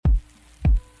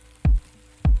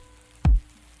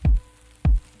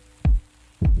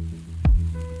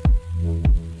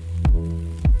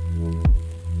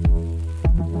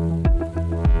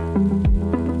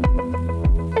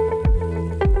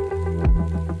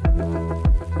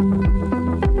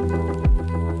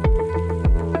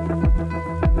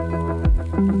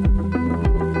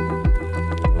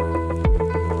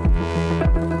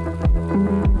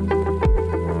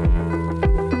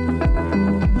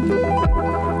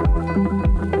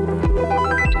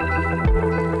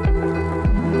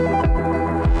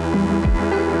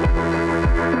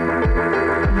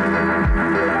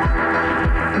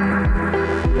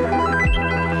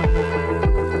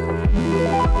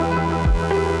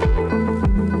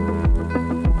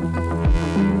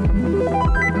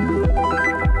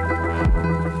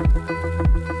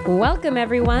Welcome,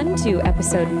 everyone, to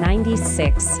episode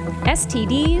 96,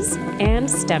 STDs and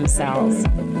Stem Cells.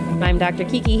 I'm Dr.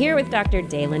 Kiki here with Dr.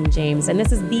 Dalen James, and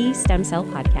this is the Stem Cell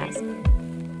Podcast.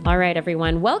 All right,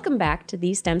 everyone, welcome back to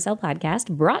the Stem Cell Podcast,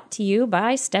 brought to you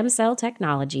by Stem Cell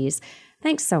Technologies.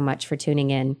 Thanks so much for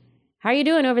tuning in. How are you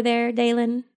doing over there,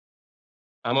 Dalen?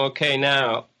 I'm okay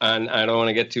now, and I don't want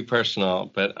to get too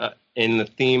personal, but in the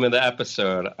theme of the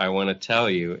episode, I want to tell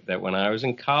you that when I was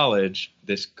in college,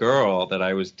 this girl that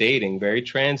I was dating very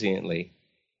transiently,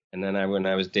 and then when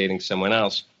I was dating someone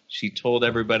else, she told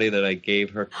everybody that I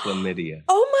gave her chlamydia.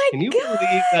 Oh my Can you gosh.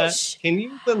 believe that? Can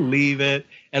you believe it?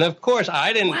 And of course,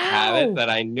 I didn't have it that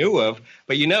I knew of,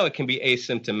 but you know it can be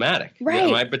asymptomatic. Right.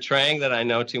 Am I betraying that I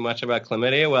know too much about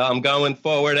chlamydia? Well, I'm going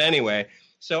forward anyway.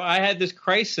 So I had this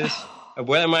crisis of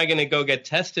whether am I going to go get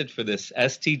tested for this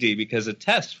STD, because a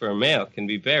test for a male can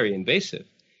be very invasive.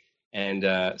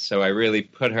 And so I really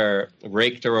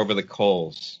raked her over the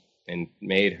coals and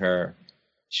made her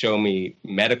show me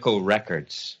medical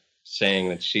records saying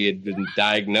that she had been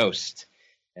diagnosed.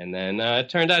 And then it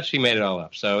turned out she made it all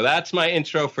up. So that's my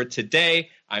intro for today.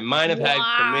 I might have had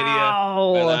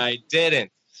chlamydia, but I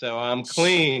didn't. So I'm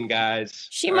clean, guys.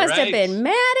 She must have been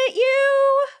mad at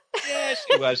you. Yeah,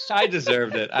 she was. I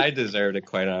deserved it. I deserved it,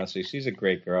 quite honestly. She's a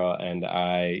great girl. And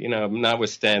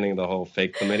notwithstanding the whole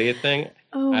fake chlamydia thing,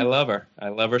 I love her. I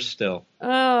love her still.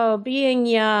 Oh, being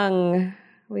young.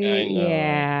 I know.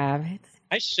 Yeah.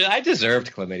 I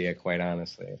deserved chlamydia, quite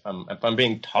honestly, if I'm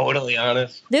being totally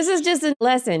honest. This is just a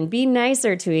lesson. Be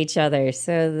nicer to each other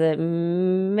so that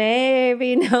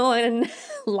maybe no one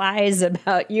lies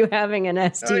about you having an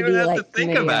STD. You don't even have to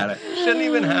think chlamydia. about it. You shouldn't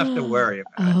even have to worry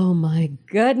about it. Oh my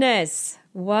goodness.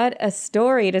 What a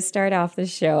story to start off the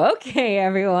show. Okay,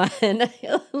 everyone.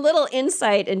 A little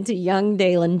insight into young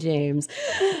Dalen James.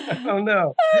 Oh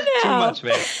no. Too much,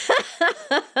 man.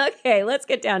 Okay, let's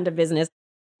get down to business.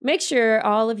 Make sure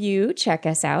all of you check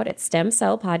us out at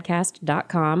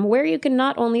stemcellpodcast.com, where you can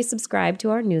not only subscribe to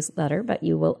our newsletter, but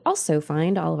you will also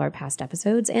find all of our past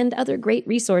episodes and other great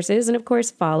resources. And of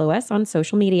course, follow us on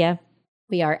social media.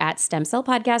 We are at Stem Cell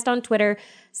Podcast on Twitter,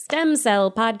 Stem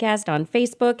Cell Podcast on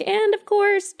Facebook, and of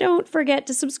course, don't forget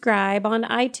to subscribe on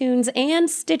iTunes and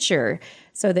Stitcher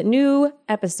so that new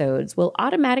episodes will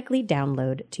automatically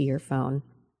download to your phone.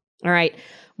 All right.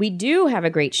 We do have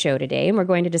a great show today, and we're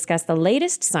going to discuss the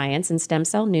latest science and stem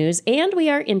cell news, and we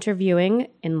are interviewing,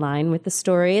 in line with the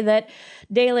story that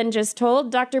Dalen just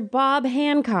told, Dr. Bob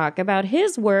Hancock about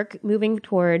his work moving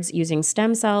towards using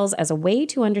stem cells as a way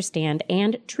to understand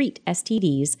and treat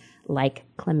STDs like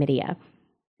chlamydia.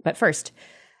 But first,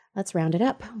 let's round it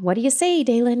up. What do you say,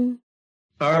 Dalen?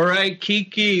 All right,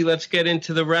 Kiki, let's get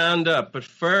into the roundup. But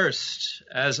first,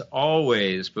 as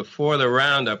always, before the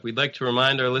roundup, we'd like to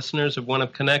remind our listeners of one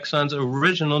of Connexon's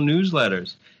original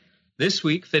newsletters. This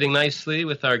week, fitting nicely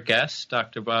with our guest,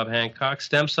 Dr. Bob Hancock,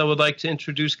 Stem Cell would like to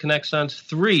introduce Connexon's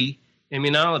 3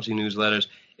 immunology newsletters: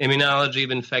 Immunology of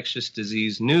Infectious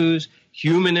Disease News,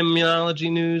 Human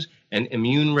Immunology News, and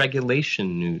Immune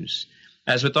Regulation News.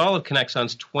 As with all of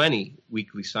Connexon's 20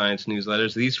 weekly science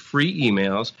newsletters, these free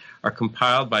emails are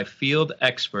compiled by field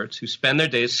experts who spend their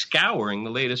days scouring the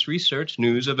latest research,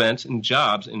 news, events, and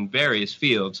jobs in various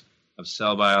fields of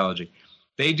cell biology.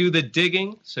 They do the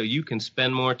digging so you can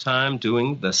spend more time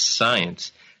doing the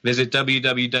science. Visit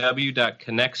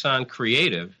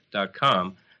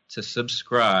www.connexoncreative.com to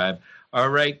subscribe. All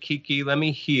right, Kiki, let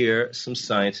me hear some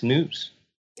science news.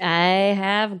 I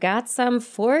have got some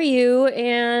for you.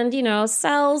 And,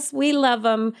 cells, we love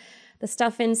them. The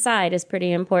stuff inside is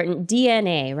pretty important.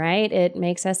 DNA, right? It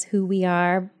makes us who we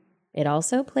are. It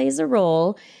also plays a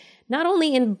role not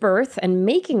only in birth and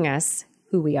making us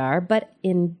who we are, but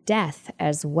in death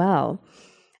as well.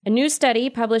 A new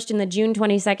study published in the June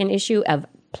 22nd issue of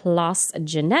PLOS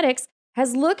Genetics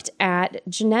has looked at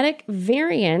genetic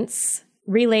variants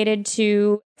related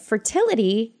to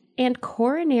fertility and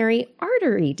coronary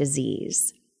artery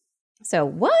disease. So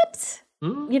what?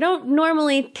 You don't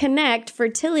normally connect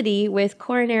fertility with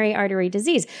coronary artery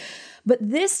disease. But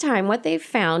this time, what they've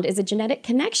found is a genetic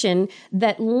connection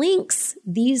that links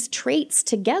these traits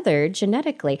together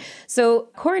genetically. So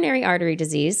coronary artery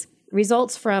disease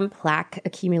results from plaque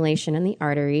accumulation in the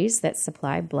arteries that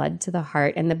supply blood to the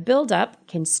heart. And the buildup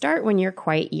can start when you're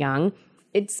quite young.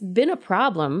 It's been a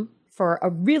problem for a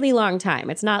really long time.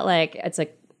 It's not like it's a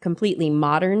completely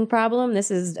modern problem. This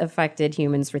has affected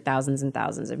humans for thousands and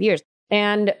thousands of years.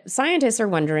 And scientists are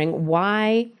wondering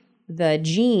why the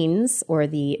genes or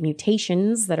the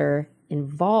mutations that are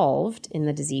involved in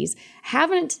the disease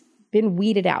haven't been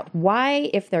weeded out. Why,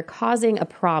 if they're causing a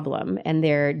problem and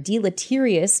they're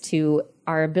deleterious to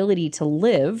our ability to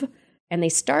live, and they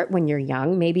start when you're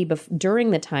young, maybe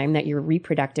during the time that you're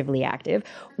reproductively active,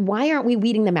 why aren't we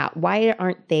weeding them out? Why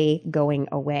aren't they going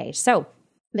away? So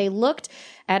they looked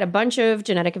at a bunch of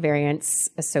genetic variants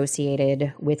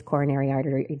associated with coronary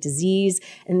artery disease,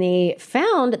 and they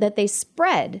found that they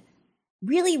spread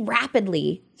really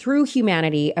rapidly through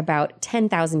humanity about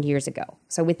 10,000 years ago.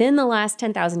 So within the last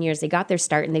 10,000 years, they got their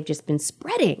start and they've just been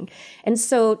spreading. And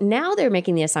so now they're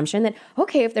making the assumption that,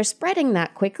 okay, if they're spreading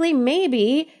that quickly,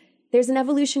 maybe there's an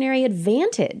evolutionary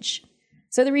advantage.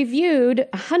 So they reviewed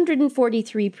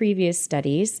 143 previous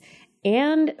studies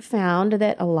and found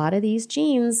that a lot of these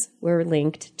genes were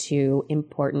linked to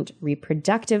important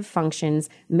reproductive functions,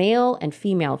 male and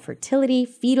female fertility,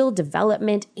 fetal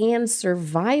development, and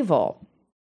survival.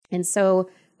 And so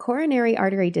coronary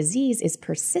artery disease is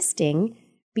persisting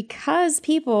because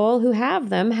people who have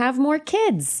them have more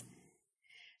kids.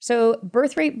 So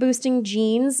birth rate boosting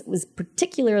genes was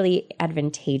particularly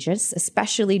advantageous,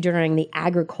 especially during the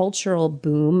agricultural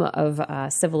boom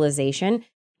of civilization.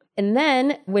 And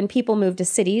then when people moved to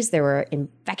cities, there were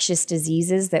infectious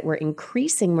diseases that were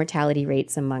increasing mortality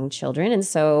rates among children. And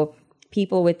so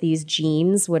people with these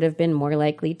genes would have been more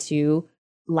likely to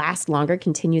last longer,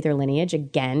 continue their lineage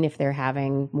again if they're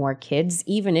having more kids,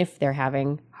 even if they're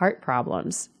having heart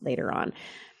problems later on.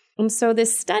 And so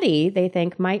this study, they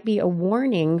think, might be a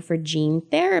warning for gene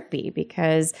therapy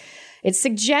because it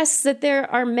suggests that there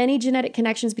are many genetic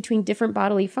connections between different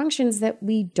bodily functions that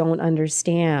we don't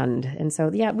understand. And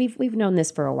so, yeah, we've known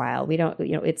this for a while. We don't,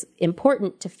 it's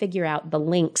important to figure out the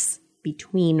links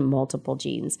between multiple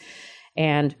genes.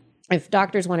 And if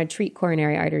doctors want to treat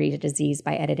coronary artery disease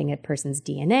by editing a person's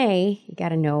DNA, you got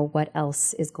to know what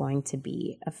else is going to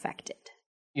be affected.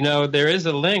 There is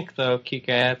a link, though, Kika,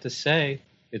 I have to say.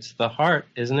 It's the heart,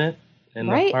 isn't it? And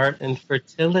right. The heart and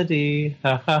fertility.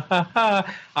 Ha, ha, ha,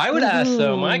 ha. I would ask,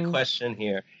 though, my question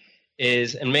here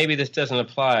is, and maybe this doesn't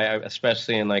apply,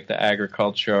 especially in like the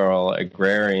agricultural,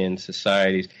 agrarian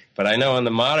societies, but I know in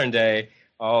the modern day,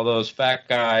 all those fat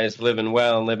guys living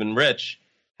well and living rich,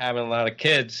 having a lot of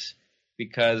kids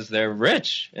because they're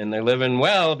rich, and they're living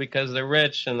well because they're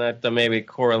rich, and that there may be a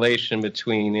correlation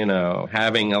between,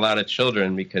 having a lot of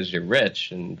children because you're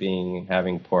rich and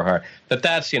having poor heart. But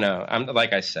that's, I'm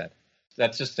like I said,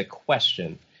 that's just a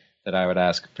question that I would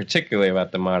ask, particularly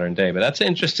about the modern day. But that's an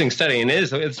interesting study, and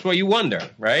it's what you wonder,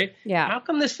 right? Yeah. How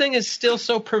come this thing is still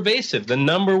so pervasive, the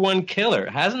number one killer?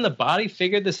 Hasn't the body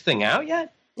figured this thing out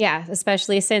yet? Yeah,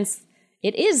 especially since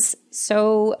it is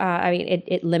so,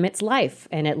 it limits life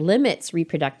and it limits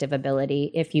reproductive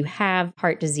ability if you have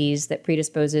heart disease that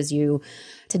predisposes you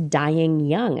to dying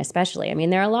young, especially. I mean,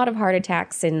 there are a lot of heart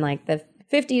attacks in like the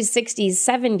 50s, 60s,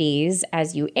 70s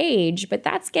as you age, but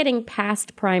that's getting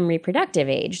past prime reproductive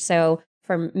age. So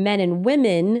for men and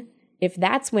women, if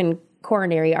that's when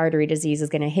coronary artery disease is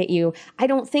going to hit you, I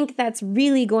don't think that's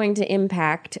really going to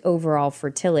impact overall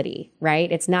fertility,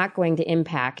 right? It's not going to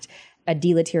impact a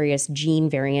deleterious gene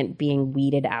variant being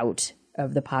weeded out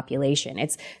of the population.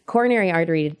 It's coronary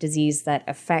artery disease that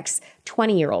affects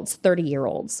 20-year-olds,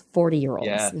 30-year-olds, 40-year-olds.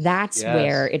 Yes, That's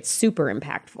where it's super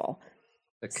impactful.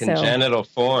 The congenital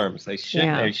forms, they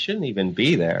shouldn't even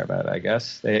be there, but I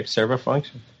guess they serve a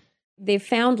function. They've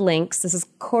found links. This is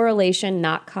correlation,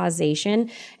 not causation.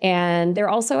 And they're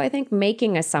also, I think,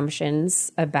 making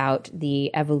assumptions about the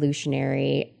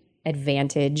evolutionary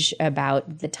advantage,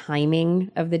 about the timing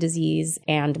of the disease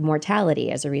and mortality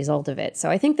as a result of it.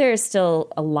 So I think there is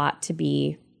still a lot to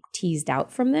be teased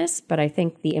out from this, but I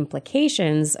think the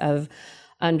implications of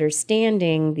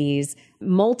understanding these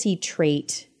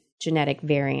multi-trait genetic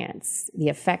variants, the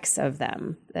effects of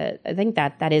them, I think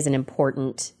that is an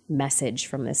important message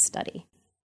from this study.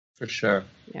 For sure.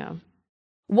 Yeah.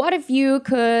 What if you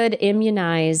could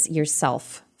immunize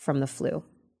yourself from the flu?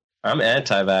 I'm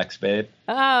anti-vax, babe.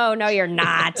 Oh, no, you're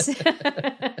not.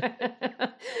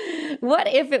 What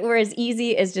if it were as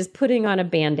easy as just putting on a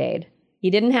Band-Aid? You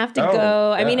didn't have to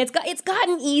go. I mean, it's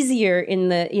gotten easier in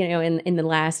the, in the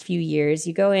last few years.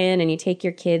 You go in and you take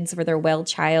your kids for their well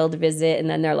child visit, and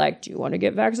then they're like, "Do you want to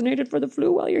get vaccinated for the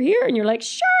flu while you're here?" And you're like,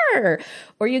 "Sure."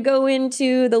 Or you go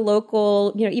into the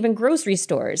local, even grocery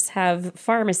stores have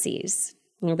pharmacies.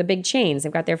 The big chains,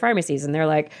 they've got their pharmacies, and they're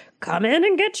like, "Come in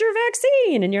and get your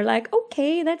vaccine." And you're like,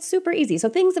 "Okay, that's super easy." So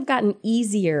things have gotten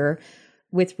easier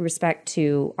with respect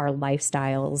to our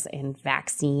lifestyles and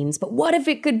vaccines. But what if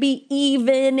it could be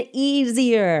even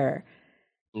easier?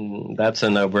 That's a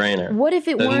no-brainer. What if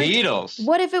it weren't needles?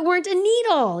 What if it weren't a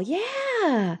needle?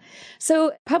 Yeah.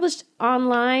 So published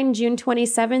online June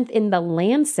 27th in The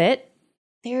Lancet,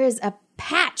 there is a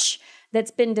patch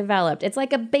that's been developed. It's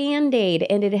like a Band-Aid,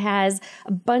 and it has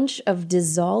a bunch of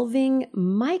dissolving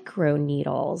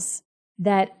microneedles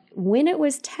that when it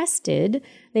was tested,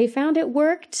 they found it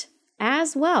worked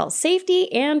as well.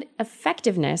 Safety and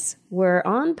effectiveness were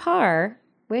on par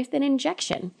with an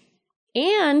injection.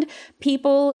 And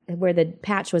people where the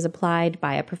patch was applied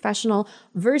by a professional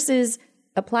versus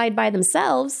applied by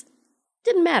themselves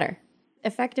didn't matter.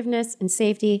 Effectiveness and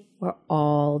safety were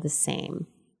all the same.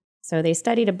 So they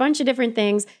studied a bunch of different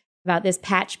things about this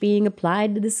patch being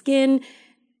applied to the skin.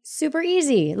 Super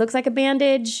easy. It looks like a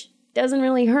bandage. Doesn't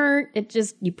really hurt. It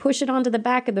just, you push it onto the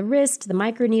back of the wrist. The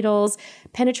microneedles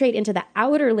penetrate into the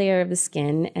outer layer of the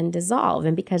skin and dissolve.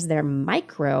 And because they're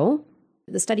micro,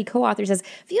 the study co-author says,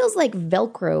 feels like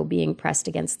Velcro being pressed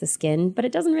against the skin, but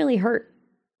it doesn't really hurt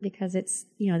because it's,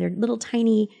 they're little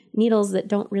tiny needles that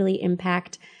don't really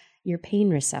impact your pain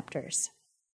receptors.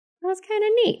 That's kind of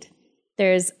neat.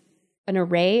 There's an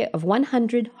array of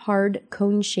 100 hard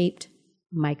cone-shaped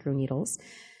microneedles,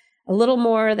 a little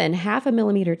more than 0.5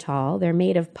 millimeter tall. They're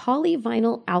made of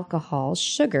polyvinyl alcohol,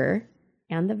 sugar,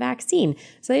 and the vaccine.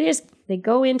 So they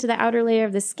go into the outer layer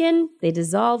of the skin. They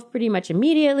dissolve pretty much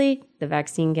immediately. The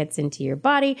vaccine gets into your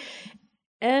body,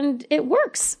 and it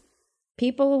works.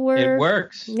 It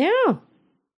works. Yeah.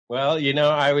 Well,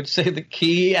 I would say the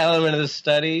key element of the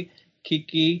study,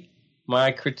 Kiki,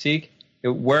 my critique, it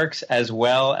works as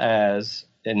well as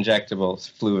injectable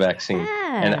flu vaccine.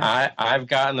 And I've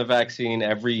gotten the vaccine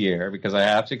every year because I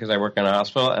have to, because I work in a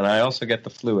hospital, and I also get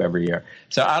the flu every year.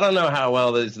 So I don't know how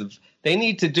well they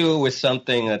need to do it with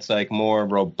something that's like more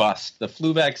robust. The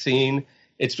flu vaccine,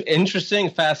 it's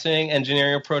interesting, fascinating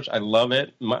engineering approach. I love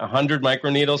it. 100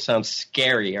 microneedles sounds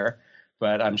scarier,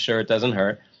 but I'm sure it doesn't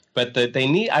hurt. But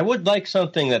I would like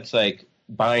something that's like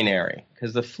binary,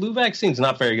 because the flu vaccine's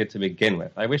not very good to begin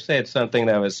with. I wish they had something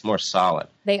that was more solid.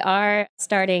 They are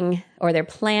starting, or they're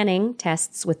planning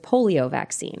tests with polio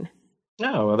vaccine.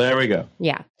 Oh, well, there we go.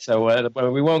 Yeah. So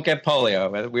we won't get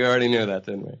polio. We already knew that,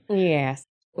 didn't we? Yes.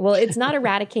 Well, it's not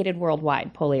eradicated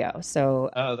worldwide, polio. So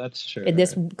that's true.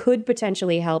 This could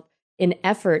potentially help in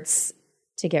efforts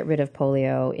to get rid of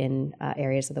polio in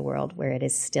areas of the world where it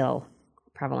is still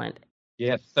prevalent.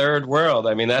 Yeah, third world.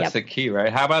 I mean, that's the key,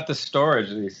 right? How about the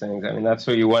storage of these things? I mean, that's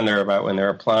what you wonder about when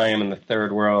they're applying them in the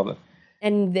third world.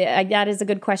 And that is a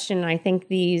good question. I think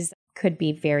these could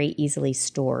be very easily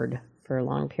stored for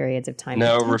long periods of time.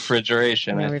 No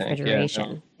refrigeration, I think.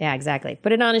 Refrigeration. Yeah, exactly.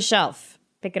 Put it on a shelf.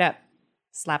 Pick it up.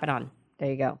 Slap it on.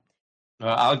 There you go.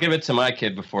 I'll give it to my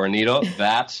kid before a needle.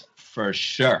 That's for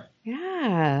sure.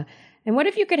 Yeah. And what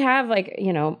if you could have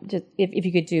just if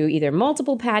you could do either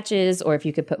multiple patches, or if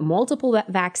you could put multiple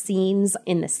vaccines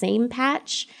in the same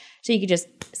patch, so you could just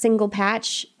single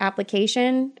patch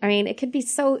application. I mean, it could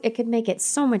make it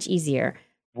so much easier.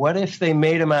 What if they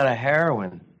made them out of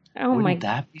heroin? Wouldn't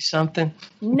that be something?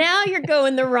 Now you're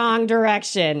going the wrong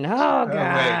direction. Oh,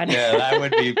 God. Wait, yeah, that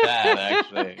would be bad,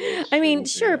 actually. I mean,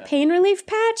 sure, pain relief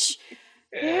patch.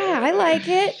 Yeah, I like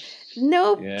it.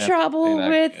 No trouble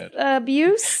with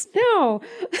abuse? No.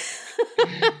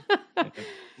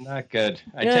 Not good.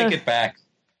 I take it back.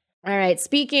 All right.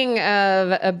 Speaking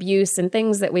of abuse and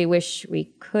things that we wish we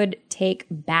could take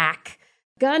back,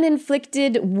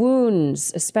 gun-inflicted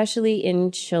wounds, especially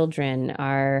in children,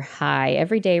 are high.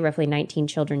 Every day, roughly 19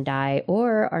 children die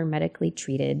or are medically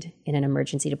treated in an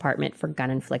emergency department for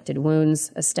gun-inflicted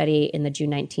wounds. A study in the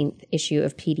June 19th issue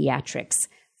of Pediatrics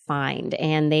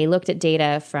and they looked at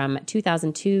data from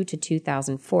 2002 to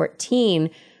 2014,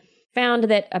 found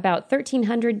that about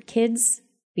 1,300 kids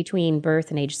between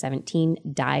birth and age 17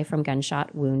 die from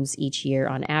gunshot wounds each year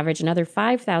on average. Another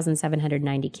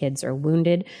 5,790 kids are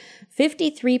wounded.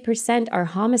 53% are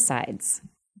homicides,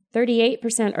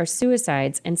 38% are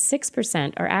suicides, and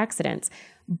 6% are accidents.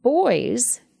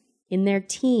 Boys in their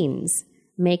teens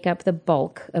make up the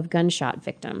bulk of gunshot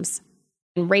victims.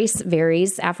 Race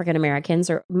varies. African Americans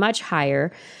are much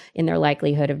higher in their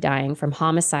likelihood of dying from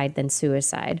homicide than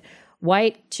suicide.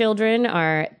 White children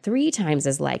are 3 times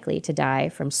as likely to die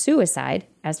from suicide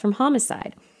as from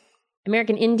homicide.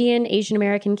 American Indian, Asian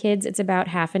American kids, it's about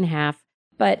half and half.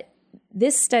 But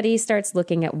this study starts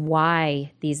looking at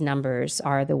why these numbers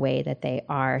are the way that they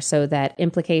are so that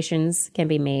implications can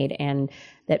be made and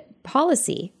that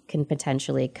policy can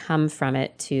potentially come from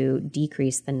it to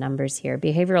decrease the numbers here.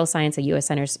 Behavioral science at U.S.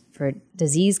 Centers for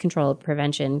Disease Control and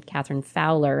Prevention, Catherine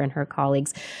Fowler and her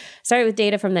colleagues, started with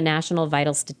data from the National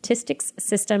Vital Statistics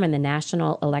System and the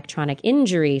National Electronic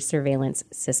Injury Surveillance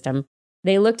System.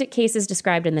 They looked at cases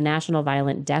described in the National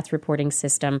Violent Death Reporting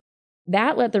System.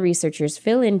 That let the researchers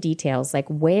fill in details like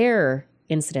where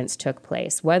incidents took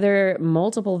place, whether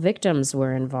multiple victims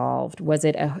were involved. Was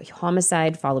it a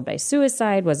homicide followed by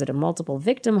suicide? Was it a multiple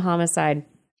victim homicide?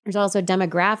 There's also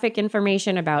demographic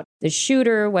information about the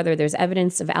shooter, whether there's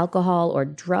evidence of alcohol or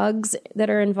drugs that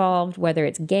are involved, whether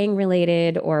it's gang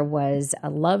related or was a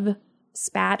love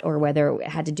spat, or whether it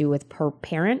had to do with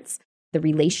parents, the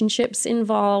relationships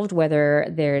involved, whether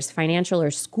there's financial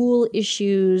or school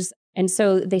issues. And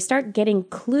so they start getting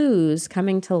clues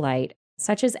coming to light,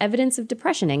 such as evidence of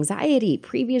depression, anxiety,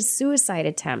 previous suicide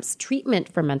attempts, treatment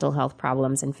for mental health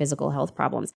problems and physical health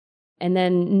problems. And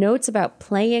then notes about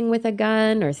playing with a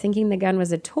gun or thinking the gun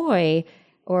was a toy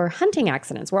or hunting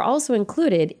accidents were also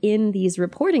included in these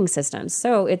reporting systems.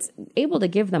 So it's able to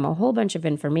give them a whole bunch of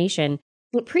information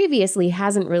that previously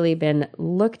hasn't really been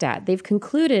looked at. They've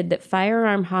concluded that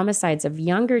firearm homicides of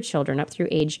younger children up through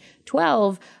age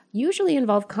 12 usually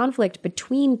involve conflict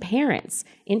between parents,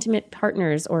 intimate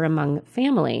partners, or among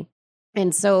family.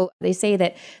 And so they say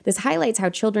that this highlights how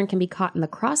children can be caught in the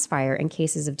crossfire in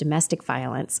cases of domestic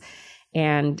violence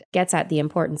and gets at the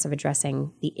importance of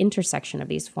addressing the intersection of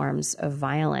these forms of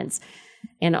violence.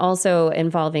 And also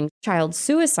involving child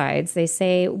suicides, they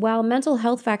say, while mental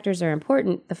health factors are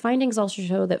important, the findings also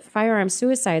show that firearm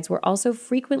suicides were also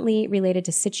frequently related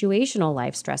to situational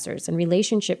life stressors and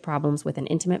relationship problems with an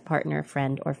intimate partner,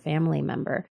 friend, or family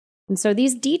member. And so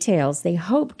these details, they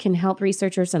hope, can help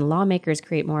researchers and lawmakers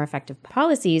create more effective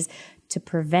policies to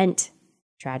prevent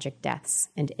tragic deaths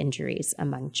and injuries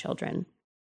among children.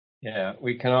 Yeah,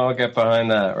 we can all get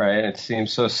behind that, right? It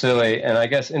seems so silly. And I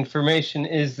guess information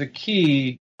is the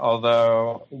key,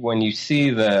 although when you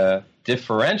see the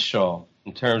differential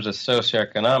in terms of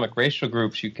socioeconomic racial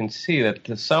groups, you can see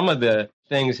that some of the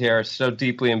things here are so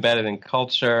deeply embedded in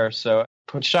culture. So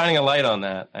shining a light on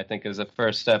that, I think, is a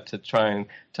first step to trying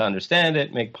to understand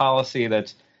it, make policy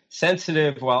that's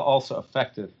sensitive while also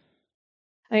effective.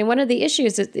 I mean, one of the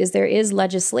issues is there is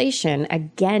legislation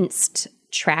against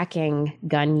tracking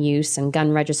gun use and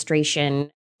gun registration.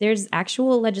 There's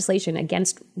actual legislation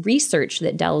against research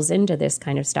that delves into this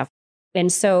kind of stuff.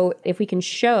 And so if we can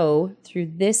show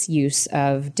through this use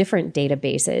of different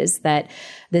databases that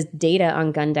the data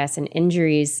on gun deaths and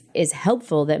injuries is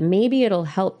helpful, that maybe it'll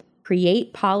help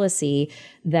create policy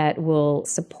that will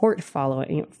support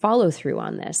follow through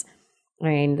on this. I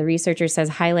mean, the researcher says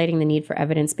highlighting the need for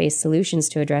evidence-based solutions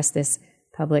to address this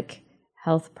public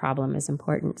health problem is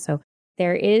important. So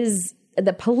there is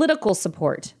the political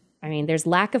support. I mean, there's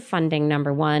lack of funding,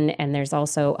 number one, and there's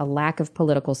also a lack of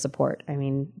political support. I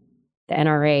mean, the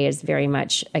NRA is very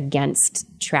much against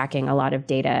tracking a lot of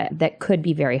data that could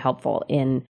be very helpful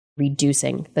in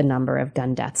reducing the number of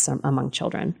gun deaths among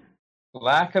children.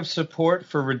 Lack of support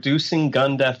for reducing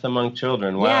gun death among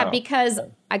children. Wow. Yeah, because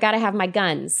I got to have my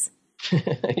guns.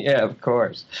 Yeah, of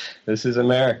course. This is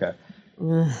America.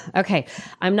 Okay,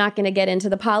 I'm not going to get into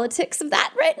the politics of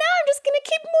that right now. I'm just going to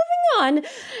keep moving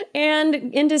on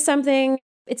and into something.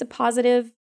 It's a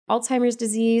positive. Alzheimer's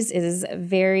disease is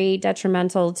very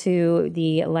detrimental to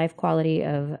the life quality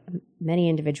of many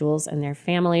individuals and their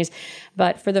families.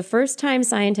 But for the first time,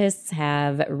 scientists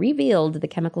have revealed the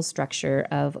chemical structure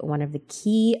of one of the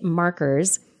key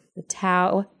markers, the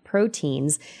tau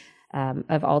proteins,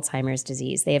 of Alzheimer's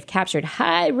disease. They have captured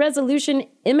high-resolution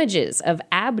images of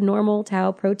abnormal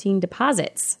tau protein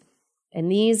deposits. And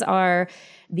these are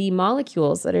the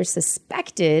molecules that are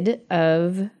suspected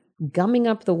of gumming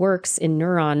up the works in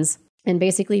neurons and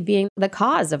basically being the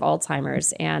cause of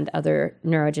Alzheimer's and other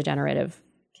neurodegenerative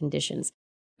conditions.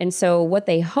 And so what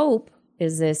they hope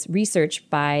is this research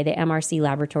by the MRC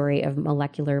Laboratory of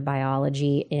Molecular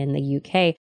Biology in the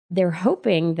UK. They're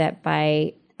hoping that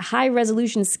by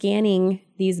high-resolution scanning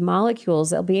these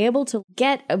molecules, they'll be able to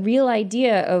get a real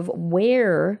idea of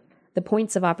where the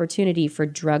points of opportunity for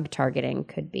drug targeting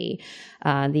could be.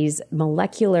 These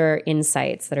molecular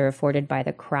insights that are afforded by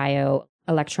the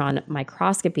cryo-electron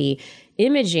microscopy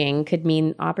imaging could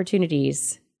mean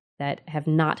opportunities that have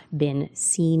not been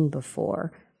seen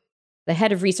before. The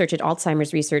head of research at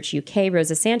Alzheimer's Research UK,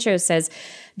 Rosa Sancho, says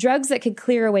drugs that could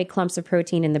clear away clumps of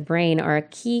protein in the brain are a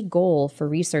key goal for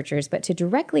researchers. But to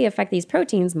directly affect these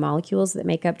proteins, molecules that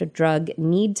make up the drug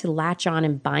need to latch on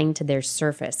and bind to their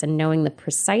surface. And knowing the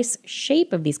precise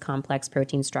shape of these complex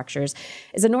protein structures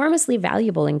is enormously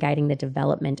valuable in guiding the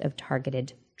development of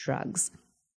targeted drugs.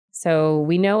 So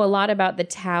we know a lot about the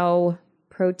tau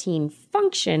protein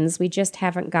functions. We just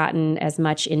haven't gotten as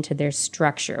much into their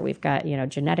structure. We've got,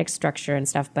 genetic structure and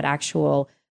stuff, but actual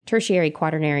tertiary,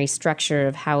 quaternary structure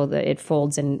of how it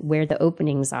folds and where the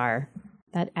openings are,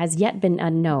 that has yet been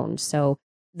unknown. So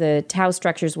the tau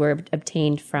structures were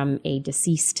obtained from a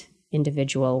deceased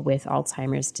individual with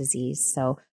Alzheimer's disease.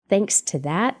 So thanks to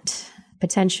that,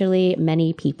 potentially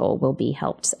many people will be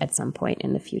helped at some point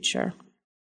in the future.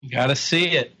 You got to see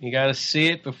it. You got to see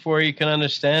it before you can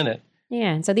understand it.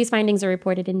 Yeah, and so these findings are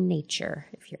reported in Nature,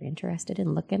 if you're interested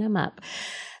in looking them up.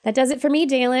 That does it for me,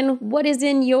 Dalen. What is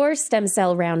in your stem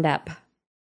cell roundup?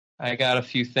 I got a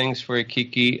few things for you,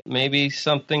 Kiki. Maybe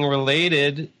something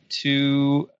related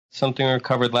to something we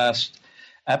covered last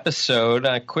episode.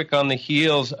 Quick on the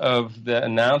heels of the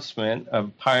announcement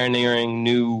of pioneering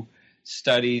new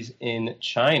studies in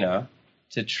China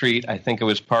to treat, I think it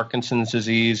was Parkinson's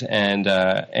disease and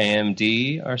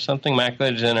AMD or something,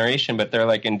 macular degeneration, but they're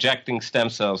like injecting stem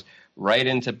cells right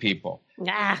into people.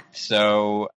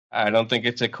 So I don't think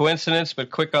it's a coincidence,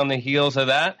 but quick on the heels of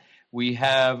that, we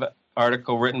have an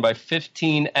article written by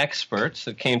 15 experts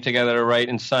that came together to write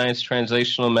in Science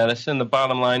Translational Medicine. The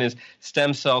bottom line is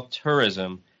stem cell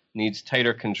tourism needs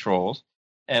tighter controls.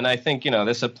 And I think,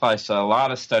 this applies to a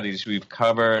lot of studies we've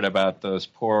covered about those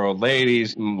poor old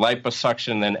ladies,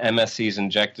 liposuction, then MSCs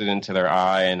injected into their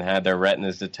eye and had their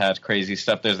retinas detached, crazy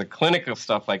stuff. There's the clinical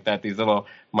stuff like that, these little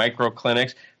micro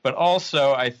clinics. But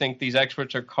also, I think these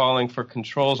experts are calling for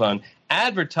controls on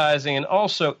advertising and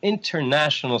also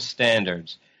international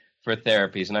standards for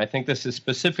therapies. And I think this is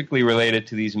specifically related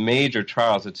to these major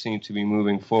trials that seem to be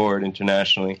moving forward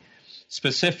internationally.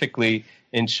 Specifically,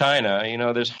 in China,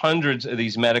 there's hundreds of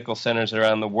these medical centers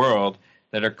around the world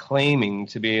that are claiming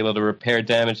to be able to repair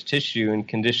damaged tissue in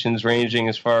conditions ranging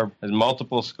as far as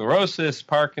multiple sclerosis,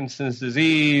 Parkinson's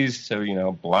disease,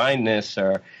 so, blindness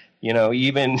or,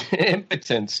 even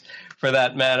impotence for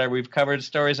that matter. We've covered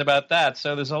stories about that.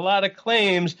 So there's a lot of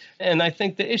claims. And I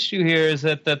think the issue here is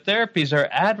that the therapies are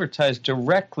advertised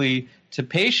directly to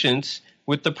patients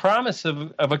with the promise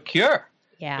of a cure.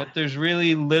 Yeah. But there's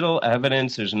really little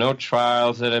evidence. There's no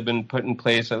trials that have been put in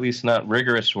place, at least not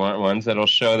rigorous ones, that'll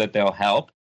show that they'll help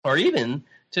or even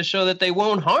to show that they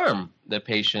won't harm the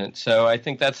patient. So I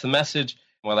think that's the message.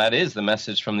 Well, that is the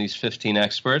message from these 15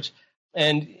 experts.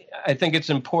 And I think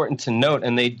it's important to note,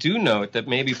 and they do note, that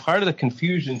maybe part of the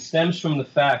confusion stems from the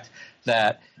fact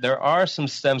that there are some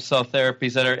stem cell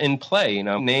therapies that are in play,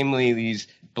 namely these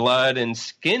blood and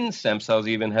skin stem cells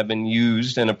even have been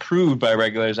used and approved by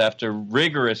regulators after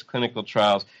rigorous clinical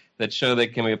trials that show they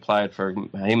can be applied for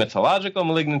hematological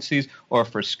malignancies or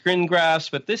for skin grafts.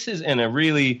 But this is in a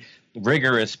really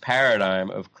rigorous paradigm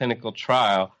of clinical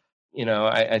trial.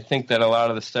 I think that a lot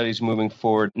of the studies moving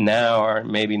forward now are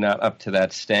maybe not up to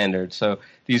that standard. So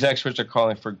these experts are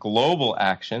calling for global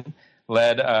action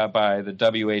led by the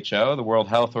WHO, the World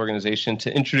Health Organization,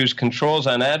 to introduce controls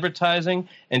on advertising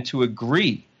and to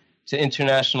agree to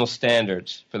international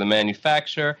standards for the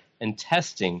manufacture and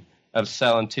testing of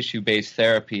cell and tissue-based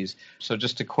therapies. So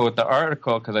just to quote the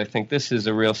article, because I think this is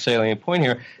a real salient point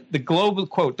here, the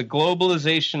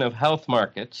globalization of health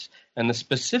markets and the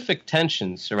specific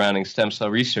tensions surrounding stem cell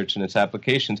research and its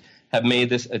applications have made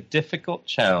this a difficult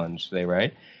challenge, they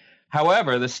write.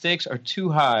 However, the stakes are too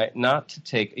high not to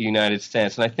take a united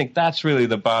stance. And I think that's really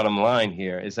the bottom line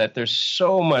here, is that there's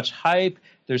so much hype,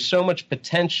 there's so much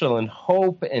potential and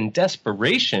hope and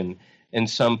desperation in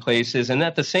some places. And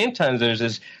at the same time, there's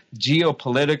this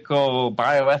geopolitical,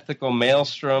 bioethical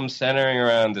maelstrom centering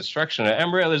around destruction of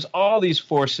embryo. There's all these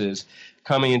forces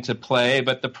coming into play,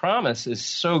 but the promise is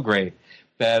so great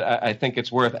that I think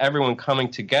it's worth everyone coming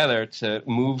together to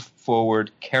move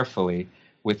forward carefully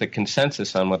with a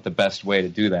consensus on what the best way to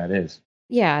do that is.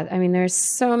 Yeah, I mean, there's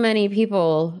so many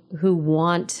people who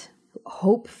want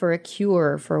hope for a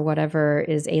cure for whatever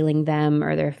is ailing them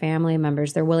or their family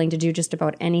members. They're willing to do just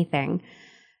about anything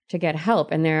to get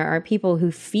help. And there are people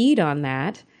who feed on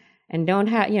that and don't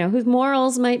have, whose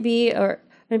morals might be or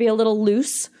maybe a little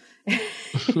loose.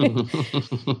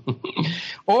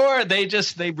 Or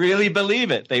they really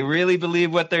believe it. They really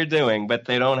believe what they're doing, but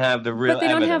they don't have the real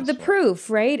evidence. But they don't have the proof,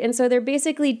 right? And so they're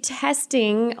basically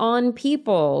testing on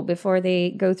people before they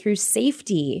go through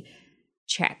safety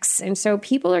checks. And so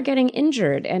people are getting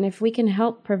injured. And if we can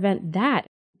help prevent that,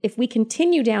 if we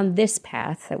continue down this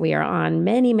path that we are on,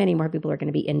 many, many more people are going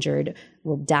to be injured,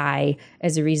 will die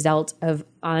as a result of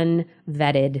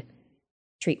unvetted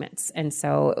treatments. And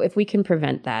so if we can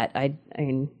prevent that, I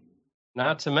mean...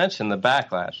 Not to mention the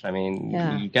backlash. I mean,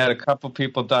 you got a couple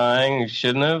people dying who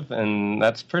shouldn't have, and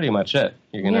that's pretty much it.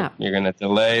 You're gonna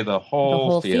delay the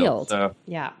whole field. So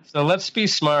let's be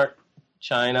smart,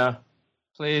 China.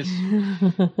 Please.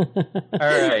 All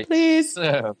right. Please.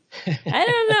 So. I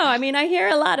don't know. I mean, I hear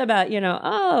a lot about,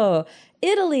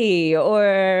 Italy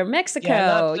or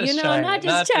Mexico, not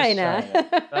just China.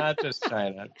 Not just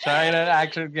China. China,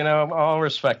 actually, all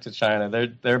respect to China.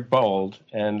 They're bold,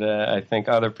 and I think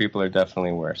other people are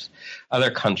definitely worse. Other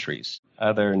countries,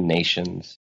 other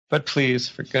nations. But please,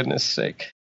 for goodness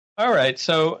sake. All right,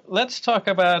 so let's talk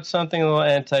about something a little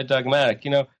anti-dogmatic.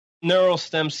 Neural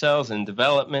stem cells in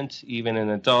development, even in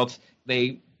adults,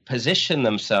 they position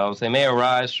themselves. They may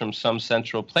arise from some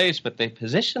central place, but they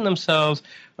position themselves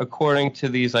according to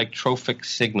these like trophic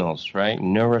signals, right?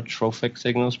 Neurotrophic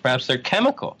signals, perhaps they're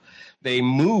chemical. They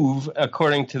move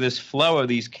according to this flow of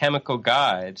these chemical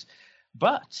guides,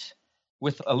 but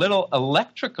with a little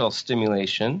electrical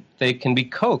stimulation, they can be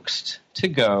coaxed to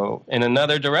go in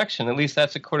another direction. At least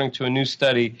that's according to a new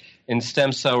study in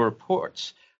Stem Cell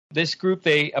Reports. This group,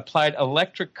 they applied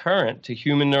electric current to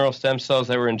human neural stem cells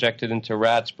that were injected into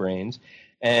rats' brains.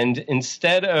 And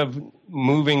instead of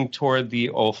moving toward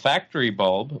the olfactory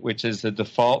bulb, which is the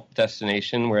default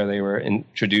destination where they were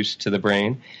introduced to the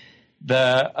brain,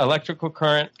 the electrical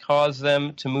current caused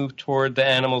them to move toward the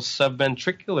animal's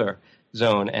subventricular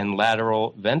zone and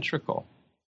lateral ventricle.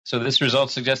 So this result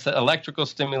suggests that electrical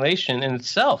stimulation in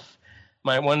itself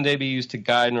might one day be used to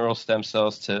guide neural stem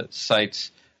cells to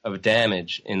sites of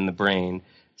damage in the brain.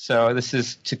 So this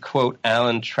is to quote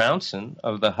Alan Trounson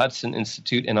of the Hudson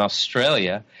Institute in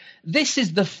Australia. "This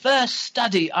is the first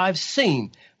study I've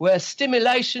seen where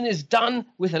stimulation is done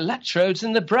with electrodes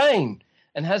in the brain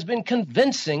and has been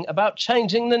convincing about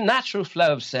changing the natural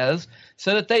flow of cells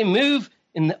so that they move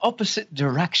in the opposite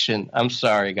direction." I'm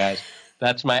sorry, guys.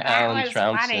 That's my Alan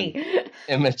Trounson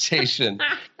imitation,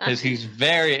 because he's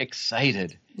very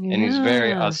excited and he's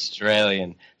very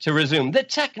Australian. To resume, "The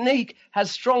technique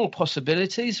has strong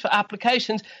possibilities for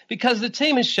applications because the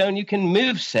team has shown you can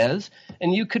move cells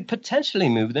and you could potentially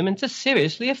move them into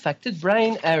seriously affected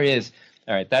brain areas."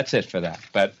 All right, that's it for that.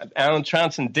 But Alan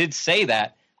Trounson did say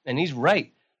that, and he's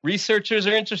right. Researchers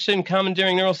are interested in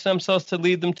commandeering neural stem cells to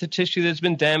lead them to tissue that's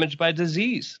been damaged by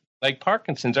disease, like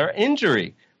Parkinson's, or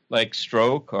injury, like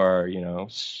stroke or,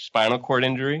 spinal cord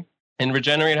injury, and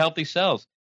regenerate healthy cells.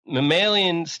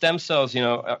 Mammalian stem cells,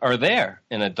 are there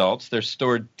in adults. They're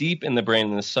stored deep in the brain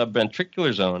in the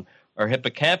subventricular zone or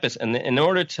hippocampus. And in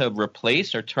order to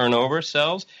replace or turn over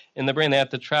cells in the brain, they have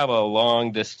to travel a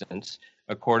long distance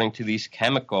according to these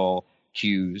chemical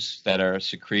cues that are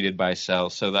secreted by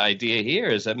cells. So the idea here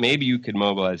is that maybe you could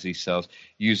mobilize these cells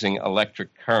using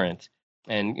electric current.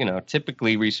 And,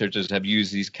 typically researchers have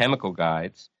used these chemical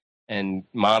guides and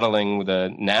modeling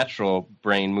the natural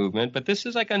brain movement. But this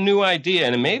is like a new idea,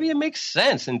 and maybe it makes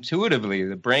sense intuitively.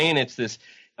 The brain, it's this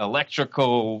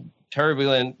electrical,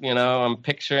 turbulent, I'm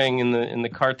picturing in the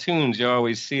cartoons, you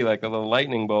always see like a little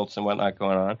lightning bolts and whatnot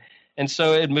going on. And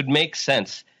so it would make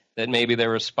sense that maybe they're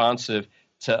responsive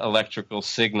to electrical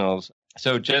signals.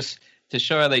 So just to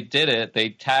show how they did it, they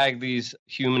tagged these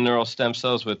human neural stem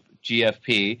cells with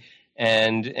GFP,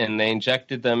 and they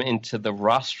injected them into the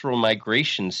rostral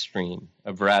migration stream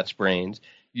of rats' brains.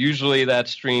 Usually that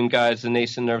stream guides the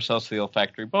nascent nerve cells to the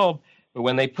olfactory bulb, but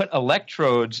when they put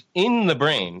electrodes in the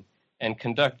brain and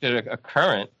conducted a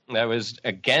current that was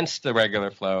against the regular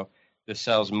flow, the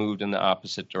cells moved in the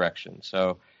opposite direction.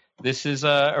 So this is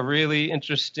a really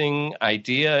interesting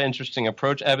idea, interesting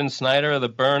approach. Evan Snyder of the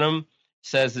Burnham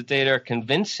says the data are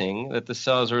convincing that the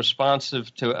cells are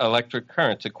responsive to electric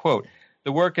current. To quote,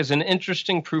 "The work is an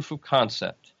interesting proof of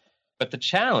concept, but the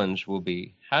challenge will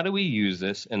be, how do we use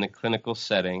this in the clinical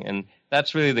setting?" And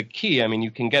that's really the key. I mean, you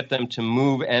can get them to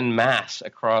move en masse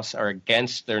across or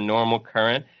against their normal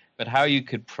current, but how you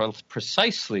could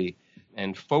precisely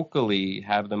and focally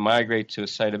have them migrate to a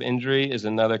site of injury is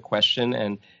another question.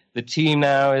 And the team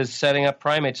now is setting up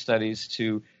primate studies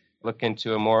to look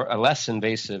into a less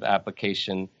invasive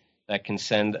application that can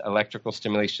send electrical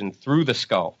stimulation through the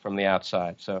skull from the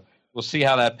outside. So we'll see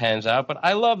how that pans out. But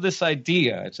I love this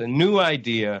idea. It's a new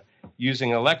idea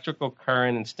using electrical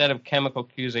current instead of chemical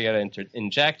cues that you got to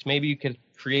inject. Maybe you could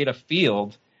create a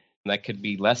field that could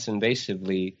be less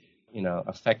invasively,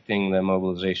 affecting the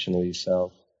mobilization of these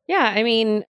cells. Yeah, I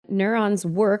mean, neurons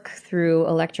work through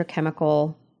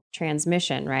electrochemical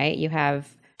transmission, right? You have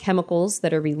chemicals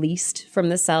that are released from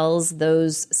the cells.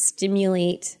 Those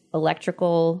stimulate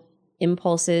electrical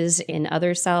impulses in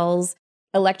other cells.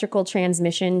 Electrical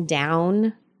transmission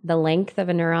down the length of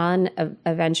a neuron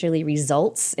eventually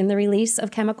results in the release of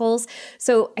chemicals.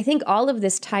 So I think all of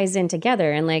this ties in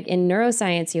together. And like in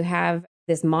neuroscience, you have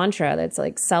this mantra that's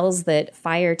like cells that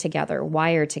fire together,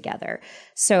 wire together.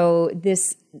 So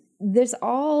this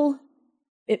all,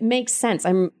 it makes sense.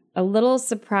 I'm a little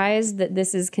surprised that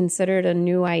this is considered a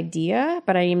new idea,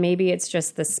 but I mean, maybe it's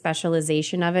just the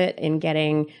specialization of it in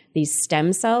getting these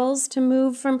stem cells to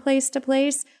move from place to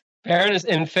place.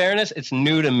 In fairness, it's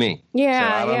new to me. Yeah,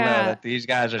 so I don't know yeah. that these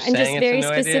guys are And just saying very it's a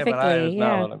new idea, but I specifically,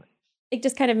 yeah. know it. It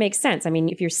just kind of makes sense. I mean,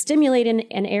 if you're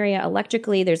stimulating an area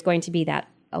electrically, there's going to be that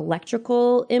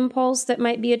electrical impulse that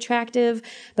might be attractive,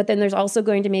 but then there's also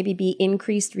going to maybe be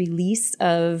increased release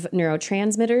of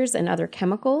neurotransmitters and other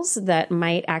chemicals that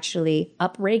might actually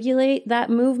upregulate that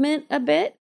movement a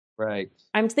bit. Right.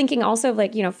 I'm thinking also of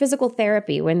like, physical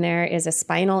therapy. When there is a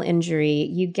spinal injury,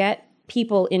 you get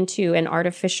people into an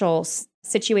artificial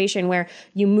situation where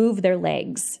you move their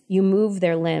legs, you move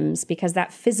their limbs, because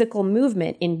that physical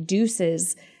movement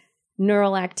induces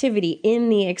neural activity in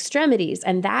the extremities,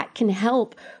 and that can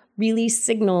help release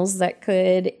signals that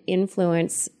could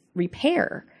influence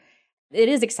repair. It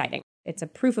is exciting. It's a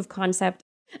proof of concept.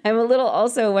 I'm a little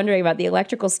also wondering about the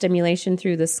electrical stimulation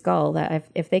through the skull, that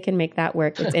if they can make that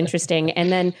work, it's interesting. And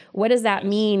then what does that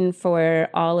mean for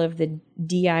all of the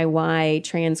DIY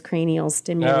transcranial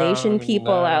stimulation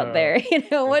people out there?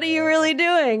 What are you really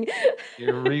doing?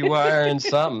 You're rewiring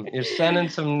something. You're sending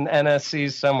some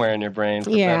NSCs somewhere in your brain, for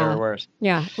better or worse.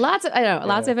 Yeah. Lots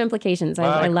of implications.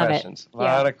 I love it. A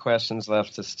lot of questions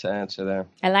left to answer there.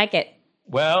 I like it.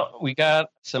 Well, we got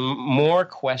some more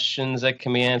questions that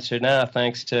can be answered now,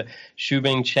 thanks to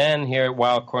Shubing Chen here at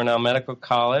Weill Cornell Medical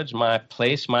College, my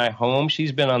place, my home.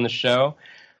 She's been on the show.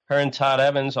 Her and Todd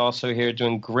Evans also here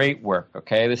doing great work,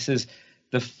 okay? This is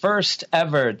the first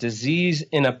ever disease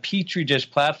in a Petri dish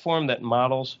platform that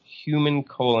models human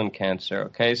colon cancer,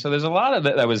 okay? So there's a lot of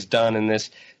that was done in this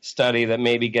study that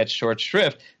maybe gets short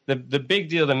shrift. The big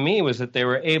deal to me was that they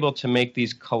were able to make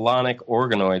these colonic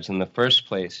organoids in the first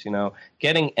place,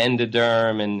 getting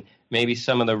endoderm and maybe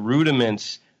some of the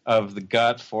rudiments of the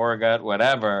gut, foregut,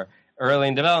 whatever, early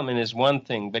in development is one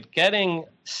thing, but getting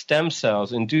stem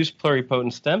cells, induced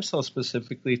pluripotent stem cells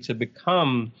specifically, to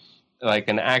become like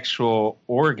an actual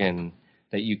organ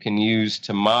that you can use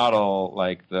to model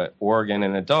like the organ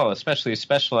in adult, especially a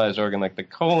specialized organ like the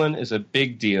colon, is a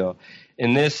big deal.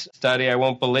 In this study, I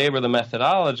won't belabor the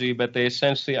methodology, but they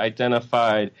essentially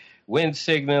identified Wnt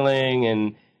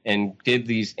signaling and did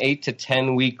these 8 to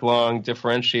 10 week long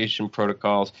differentiation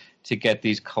protocols to get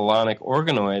these colonic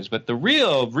organoids. But the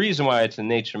real reason why it's in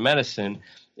Nature Medicine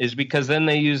is because then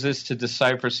they use this to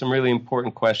decipher some really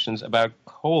important questions about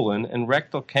colon and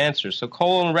rectal cancer. So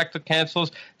colon and rectal cancer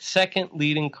is second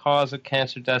leading cause of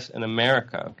cancer deaths in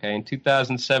America. Okay, in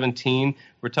 2017,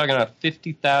 we're talking about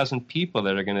 50,000 people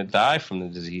that are going to die from the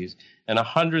disease, and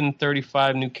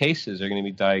 135 new cases are going to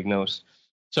be diagnosed.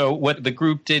 So what the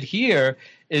group did here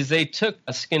is they took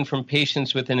a skin from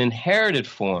patients with an inherited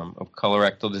form of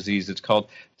colorectal disease. It's called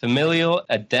familial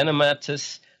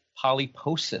adenomatous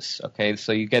polyposis. Okay,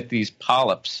 so you get these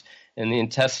polyps, and the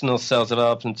intestinal cells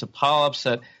develop into polyps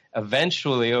that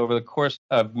eventually, over the course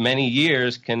of many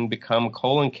years, can become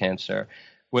colon cancer.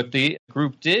 What the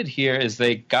group did here is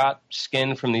they got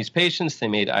skin from these patients, they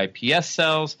made iPS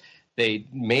cells, they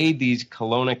made these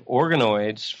colonic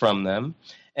organoids from them,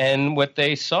 and what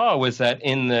they saw was that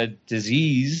in the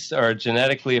disease or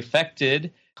genetically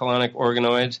affected colonic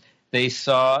organoids, they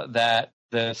saw that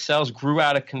the cells grew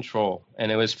out of control,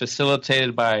 and it was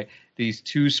facilitated by these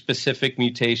two specific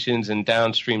mutations in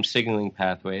downstream signaling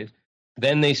pathways.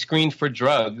 Then they screened for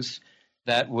drugs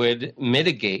that would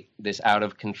mitigate this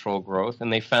out-of-control growth,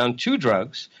 and they found two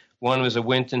drugs. One was a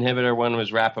Wnt inhibitor, one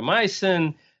was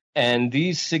rapamycin, and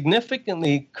these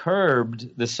significantly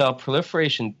curbed the cell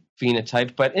proliferation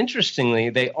phenotype, but interestingly,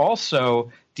 they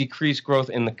also decreased growth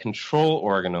in the control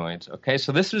organoids. Okay,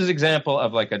 so this was an example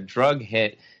of like a drug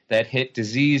hit that hit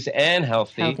diseased and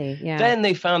healthy. Yeah. Then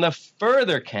they found a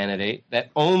further candidate that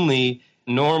only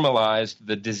normalized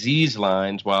the disease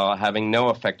lines while having no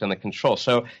effect on the control.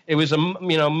 So it was a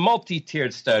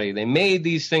multi-tiered study. They made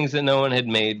these things that no one had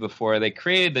made before. They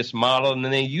created this model, and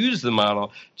then they used the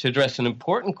model to address an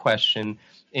important question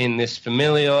in this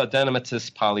familial adenomatous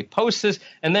polyposis,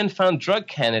 and then found drug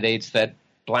candidates that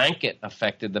blanket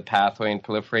affected the pathway and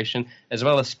proliferation, as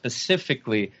well as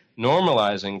specifically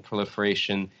normalizing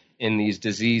proliferation in these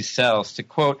disease cells. To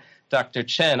quote Dr.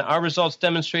 Chen, our results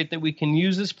demonstrate that we can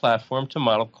use this platform to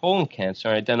model colon cancer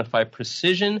and identify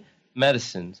precision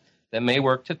medicines that may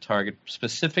work to target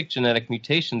specific genetic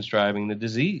mutations driving the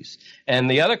disease. And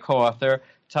the other co-author,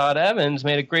 Todd Evans,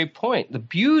 made a great point. The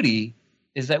beauty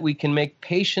is that we can make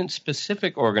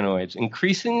patient-specific organoids,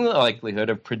 increasing the likelihood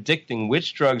of predicting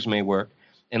which drugs may work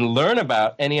and learn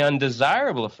about any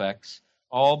undesirable effects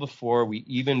all before we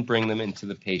even bring them into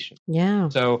the patient. Yeah.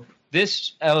 So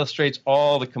this illustrates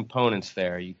all the components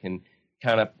there. You can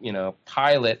kind of,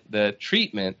 pilot the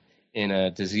treatment in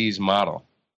a disease model.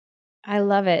 I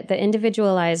love it. The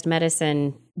individualized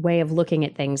medicine way of looking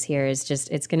at things here is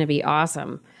it's going to be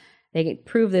awesome. They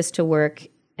prove this to work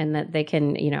and that they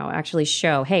can, actually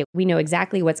show, hey, we know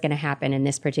exactly what's going to happen in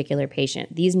this particular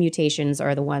patient. These mutations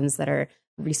are the ones that are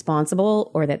responsible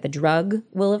or that the drug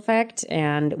will affect,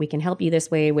 and we can help you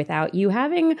this way without you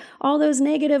having all those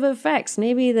negative effects.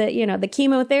 Maybe the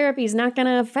chemotherapy is not going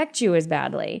to affect you as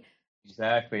badly.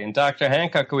 Exactly. And Dr.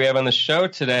 Hancock, who we have on the show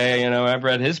today, I've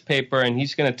read his paper, and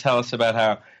he's going to tell us about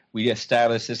how we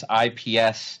established this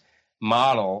IPS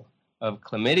model of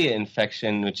chlamydia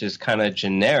infection, which is kind of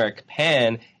generic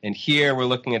pan. And here we're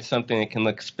looking at something that can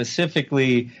look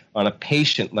specifically on a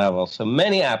patient level. So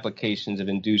many applications of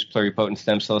induced pluripotent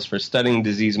stem cells for studying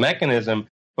disease mechanism,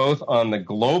 both on the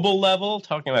global level,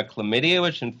 talking about chlamydia,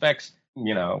 which infects,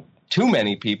 too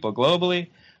many people globally,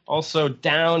 also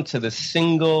down to the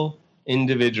single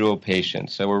individual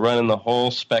patient. So we're running the whole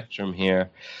spectrum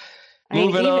here.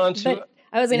 Moving on to...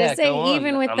 I was going to say,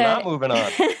 even with I'm not moving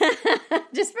on.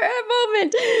 Just for a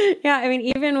moment. Yeah,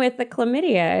 even with the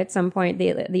chlamydia, at some point,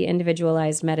 the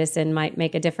individualized medicine might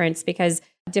make a difference because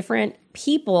different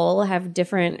people have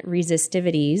different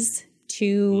resistivities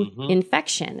to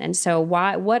infection. And so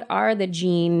what are the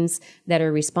genes that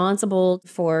are responsible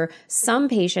for some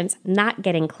patients not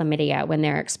getting chlamydia when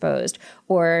they're exposed,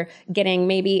 or getting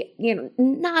maybe,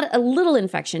 not a little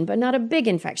infection, but not a big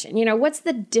infection? What's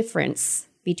the difference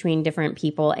between different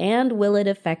people, and will it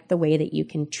affect the way that you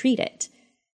can treat it?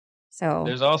 So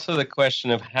there's also the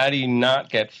question of how do you not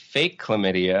get fake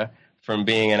chlamydia from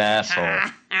being an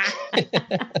asshole?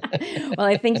 Well,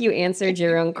 I think you answered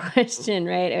your own question,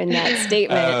 right, in that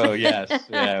statement. Oh, yes.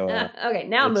 Yeah, well, okay,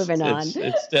 now moving on.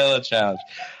 It's still a challenge.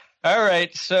 All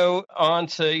right, so on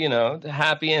to,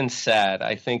 happy and sad.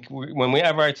 I think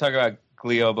whenever I talk about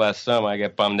glioblastoma, I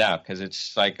get bummed out because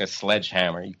it's like a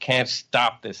sledgehammer. You can't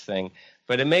stop this thing.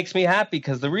 But it makes me happy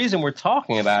because the reason we're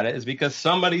talking about it is because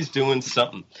somebody's doing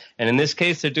something. And in this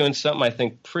case, they're doing something, I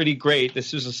think, pretty great.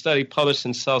 This was a study published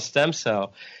in Cell Stem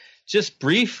Cell. Just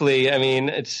briefly,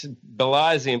 it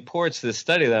belies the importance of this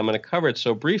study that I'm going to cover it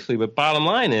so briefly. But bottom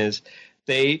line is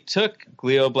they took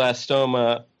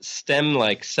glioblastoma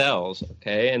stem-like cells,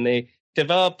 okay, and they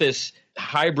developed this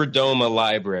hybridoma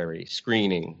library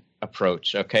screening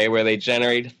approach, okay, where they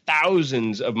generate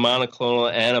thousands of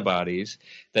monoclonal antibodies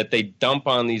that they dump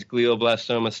on these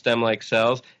glioblastoma stem-like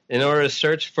cells in order to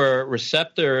search for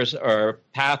receptors or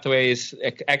pathways,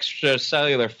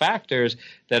 extracellular factors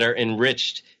that are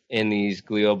enriched in these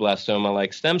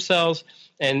glioblastoma-like stem cells.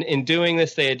 And in doing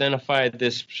this, they identified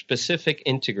this specific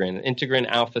integrin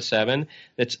alpha-7,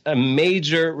 that's a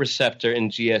major receptor in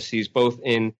GSCs, both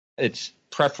in its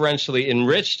preferentially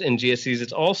enriched in GSCs.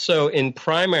 It's also in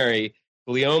primary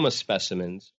glioma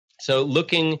specimens. So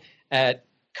looking at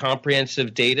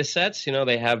comprehensive data sets,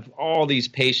 they have all these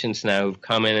patients now who've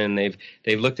come in and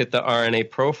they've looked at the RNA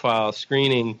profile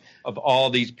screening of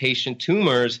all these patient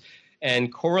tumors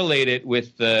and correlate it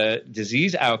with the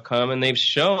disease outcome. And they've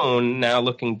shown now,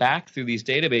 looking back through these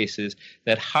databases,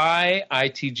 that high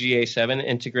ITGA7,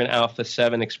 integrin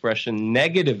alpha-7 expression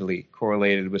negatively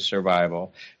correlated with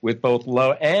survival with both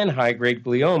low and high-grade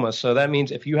glioma. So that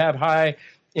means if you have high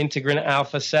integrin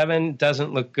alpha-7,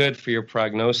 doesn't look good for your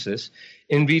prognosis.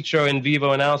 In vitro in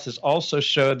vivo analysis also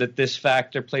showed that this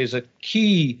factor plays a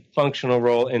key functional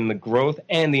role in the growth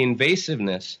and the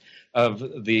invasiveness of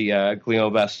the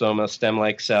glioblastoma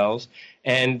stem-like cells.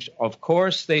 And, of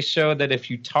course, they showed that if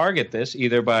you target this,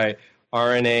 either by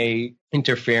RNA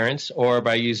interference or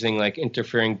by using like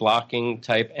interfering blocking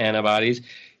type antibodies,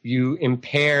 you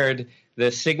impaired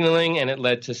the signaling, and it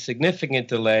led to significant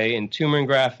delay in tumor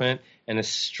engraftment and a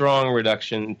strong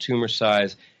reduction in tumor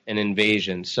size and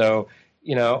invasion. So,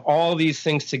 all these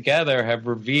things together have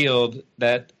revealed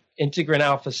that integrin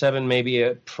alpha-7 may be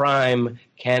a prime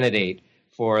candidate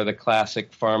for the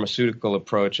classic pharmaceutical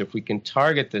approach. If we can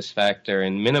target this factor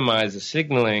and minimize the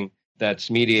signaling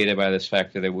that's mediated by this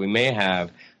factor, that we may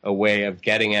have a way of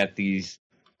getting at these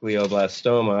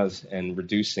glioblastomas and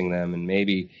reducing them and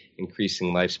maybe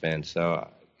increasing lifespan. So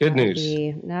Good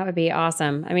news. That would be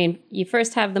awesome. I mean, you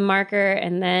first have the marker,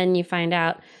 and then you find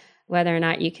out whether or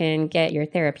not you can get your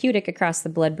therapeutic across the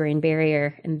blood-brain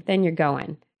barrier, and then you're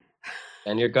going.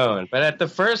 And you're going. But at the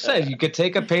first sight, you could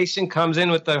take a patient, comes in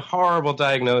with a horrible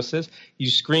diagnosis. You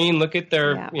screen, look at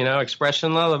their,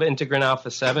 expression level of integrin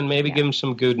alpha-7, maybe give them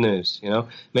some good news,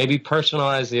 maybe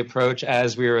personalize the approach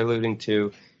as we were alluding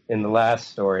to in the last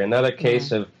story. Another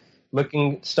case of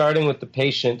starting with the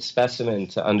patient specimen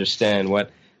to understand what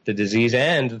the disease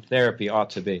and the therapy ought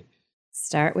to be.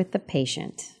 Start with the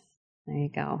patient. There you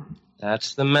go.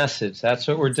 That's the message. That's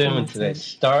what we're doing today.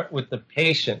 Start with the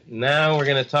patient. Now we're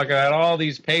going to talk about all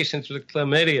these patients with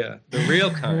chlamydia, the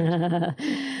real kind.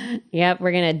 Yep,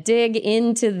 we're going to dig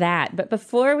into that. But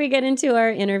before we get into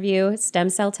our interview,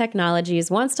 Stem Cell Technologies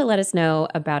wants to let us know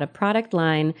about a product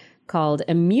line called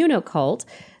Immunocult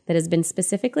that has been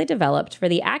specifically developed for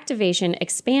the activation,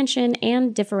 expansion,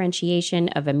 and differentiation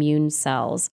of immune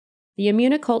cells. The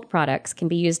Immunocult products can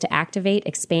be used to activate,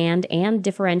 expand, and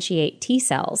differentiate T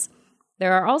cells.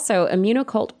 There are also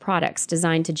Immunocult products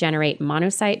designed to generate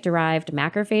monocyte-derived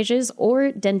macrophages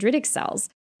or dendritic cells.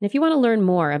 And if you want to learn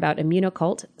more about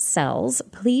Immunocult cells,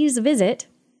 please visit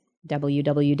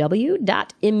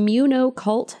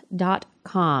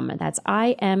www.immunocult.com. That's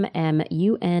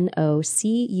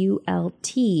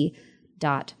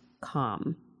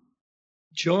IMMUNOCULT.com.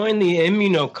 Join the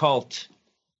Immunocult.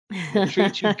 We'll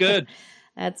treat you good.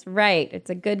 That's right. It's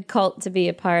a good cult to be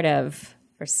a part of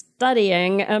for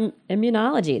studying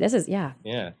immunology. This is,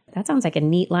 that sounds like a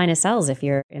neat line of cells if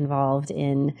you're involved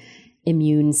in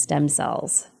immune stem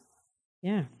cells.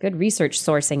 Yeah, good research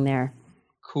sourcing there.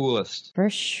 Coolest. For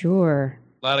sure.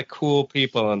 A lot of cool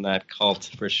people in that cult,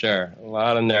 for sure. A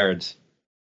lot of nerds.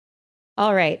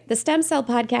 All right. The Stem Cell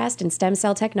Podcast and Stem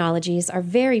Cell Technologies are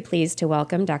very pleased to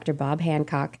welcome Dr. Bob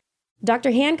Hancock.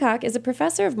 Dr. Hancock is a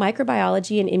professor of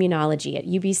microbiology and immunology at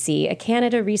UBC, a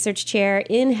Canada Research Chair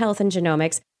in Health and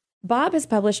Genomics. Bob has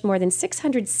published more than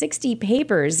 660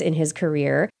 papers in his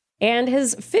career and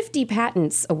has 50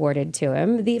 patents awarded to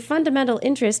him. The fundamental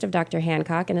interest of Dr.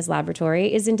 Hancock and his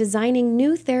laboratory is in designing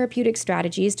new therapeutic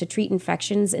strategies to treat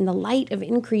infections in the light of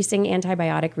increasing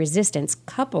antibiotic resistance,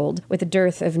 coupled with a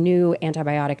dearth of new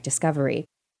antibiotic discovery.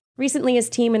 Recently, his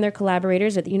team and their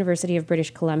collaborators at the University of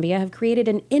British Columbia have created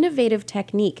an innovative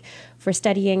technique for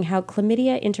studying how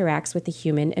chlamydia interacts with the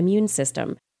human immune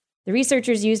system. The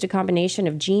researchers used a combination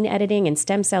of gene editing and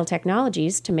stem cell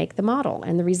technologies to make the model,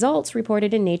 and the results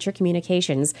reported in Nature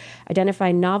Communications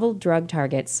identify novel drug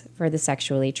targets for the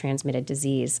sexually transmitted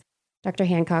disease. Dr.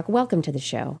 Hancock, welcome to the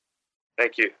show.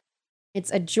 Thank you.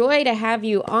 It's a joy to have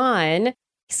you on.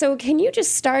 So can you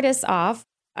just start us off?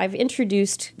 I've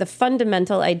introduced the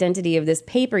fundamental identity of this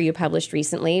paper you published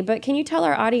recently, but can you tell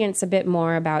our audience a bit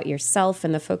more about yourself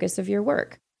and the focus of your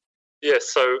work? Yes,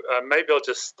 so maybe I'll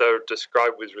just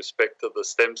describe with respect to the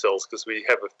stem cells, because we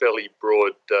have a fairly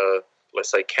broad, let's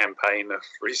say, campaign of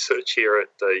research here at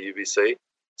UBC.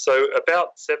 So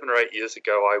about 7 or 8 years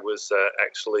ago, I was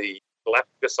actually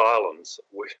Galapagos Islands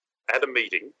at a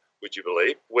meeting, would you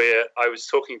believe, where I was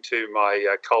talking to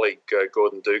my colleague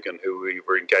Gordon Dugan, who we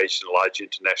were engaged in a large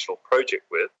international project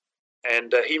with.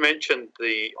 And he mentioned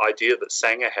the idea that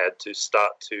Sanger had to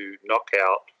start to knock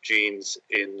out genes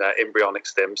in embryonic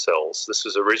stem cells. This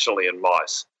was originally in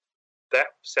mice.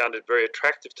 That sounded very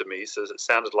attractive to me, so it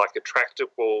sounded like a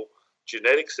tractable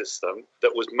genetic system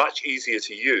that was much easier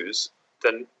to use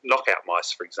than knockout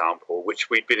mice, for example, which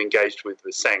we'd been engaged with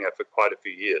Sanger for quite a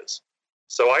few years.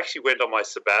 So I actually went on my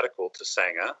sabbatical to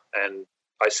Sanger, and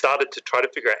I started to try to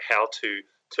figure out how to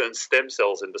turn stem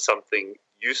cells into something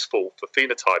useful for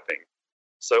phenotyping.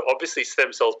 So obviously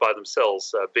stem cells by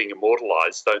themselves, being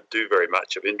immortalized, don't do very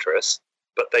much of interest,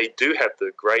 but they do have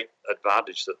the great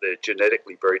advantage that they're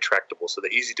genetically very tractable, so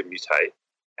they're easy to mutate.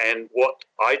 And what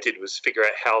I did was figure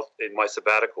out how, in my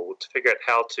sabbatical, to figure out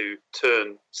how to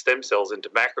turn stem cells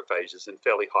into macrophages in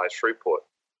fairly high throughput.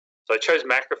 So I chose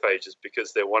macrophages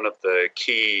because they're one of the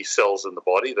key cells in the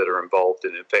body that are involved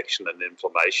in infection and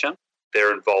inflammation.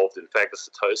 They're involved in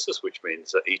phagocytosis, which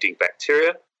means eating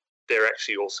bacteria. They're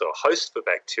actually also a host for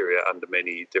bacteria under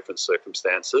many different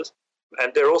circumstances.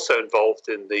 And they're also involved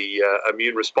in the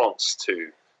immune response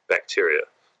to bacteria.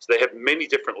 So they have many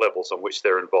different levels on which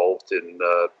they're involved in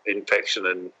infection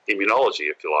and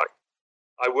immunology, if you like.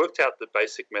 I worked out the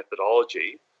basic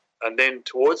methodology, and then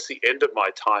towards the end of my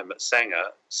time at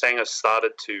Sanger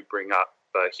started to bring up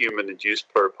human-induced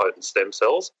pluripotent stem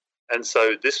cells. And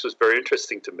so this was very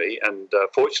interesting to me, and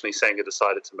fortunately Sanger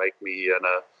decided to make me an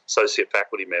associate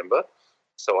faculty member.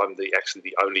 So I'm actually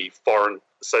the only foreign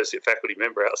associate faculty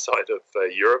member outside of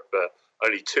Europe,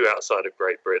 only 2 outside of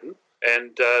Great Britain.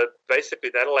 And basically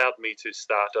that allowed me to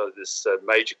start this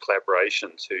major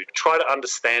collaboration to try to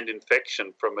understand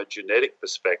infection from a genetic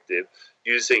perspective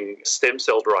using stem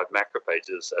cell-derived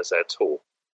macrophages as our tool.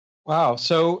 Wow.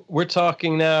 So we're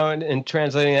talking now and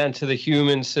translating that into the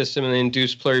human system and the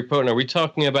induced pluripotent. Are we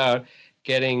talking about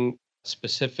getting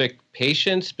specific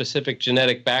patients, specific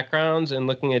genetic backgrounds, and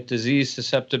looking at disease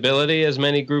susceptibility as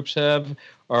many groups have?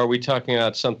 Or are we talking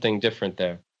about something different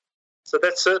there? So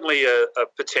that's certainly a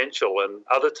potential, and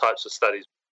other types of studies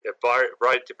have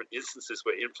variety of different instances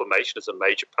where inflammation is a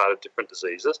major part of different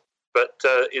diseases. But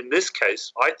in this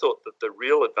case, I thought that the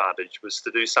real advantage was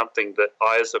to do something that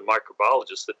I, as a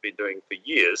microbiologist, had been doing for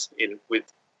years with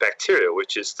bacteria,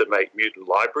 which is to make mutant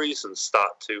libraries and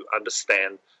start to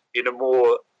understand in a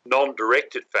more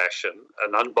non-directed fashion,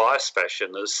 an unbiased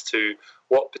fashion, as to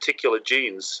what particular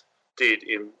genes did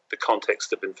in the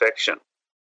context of infection.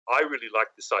 I really like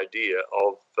this idea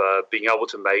of being able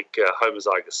to make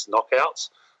homozygous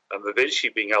knockouts and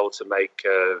eventually being able to make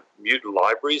mutant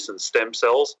libraries and stem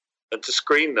cells and to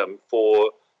screen them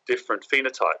for different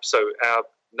phenotypes. So our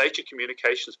Nature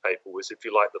Communications paper was, if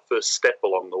you like, the first step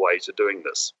along the way to doing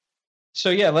this. So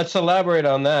yeah, let's elaborate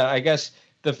on that. I guess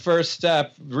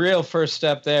the real first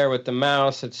step there with the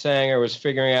mouse at Sanger was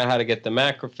figuring out how to get the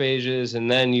macrophages,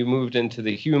 and then you moved into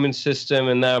the human system,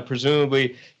 and now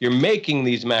presumably you're making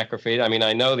these macrophages. I mean,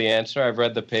 I know the answer. I've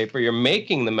read the paper. You're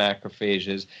making the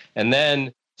macrophages and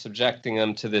then subjecting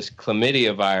them to this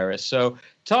chlamydia virus. So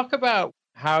talk about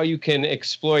how you can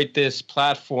exploit this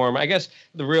platform. I guess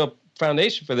the real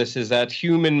foundation for this is that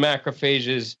human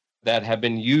macrophages that have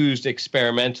been used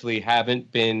experimentally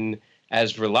haven't been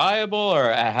as reliable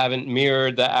or haven't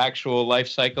mirrored the actual life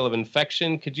cycle of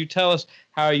infection. Could you tell us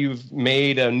how you've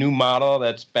made a new model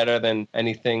that's better than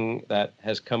anything that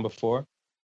has come before?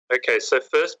 Okay, so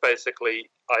first, basically,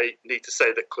 I need to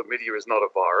say that chlamydia is not a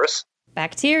virus.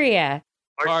 Bacteria.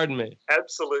 Pardon me.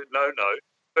 Absolute no-no.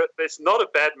 But it's not a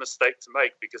bad mistake to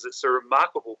make because it's a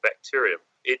remarkable bacterium.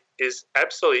 It is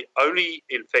absolutely only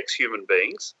infects human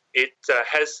beings. It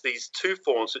has these two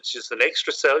forms, which is an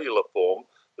extracellular form.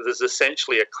 There's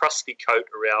essentially a crusty coat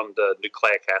around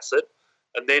nucleic acid,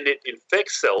 and then it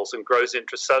infects cells and grows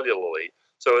intracellularly.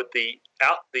 So at the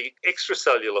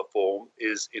extracellular form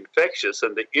is infectious,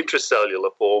 and the intracellular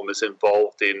form is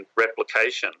involved in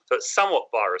replication. So it's somewhat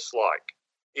virus-like.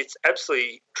 It's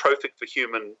absolutely trophic for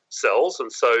human cells,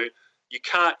 and so you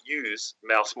can't use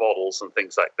mouse models and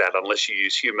things like that unless you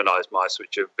use humanized mice,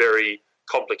 which are very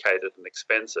complicated and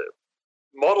expensive.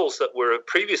 Models that were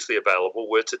previously available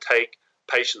were to take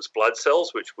patients' blood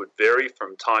cells, which would vary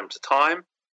from time to time,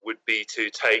 would be to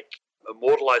take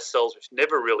immortalized cells which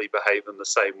never really behave in the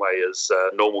same way as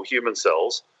normal human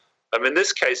cells. In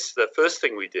this case, the first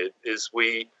thing we did is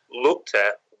we looked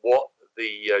at what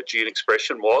the gene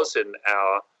expression was in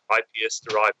our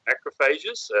iPS-derived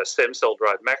macrophages, stem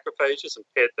cell-derived macrophages, and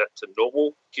paired that to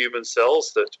normal human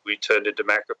cells that we turned into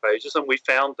macrophages, and we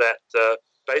found that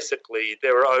basically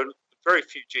there were very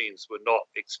few genes were not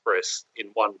expressed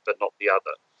in one but not the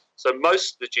other. So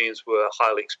most of the genes were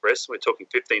highly expressed. We're talking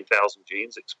 15,000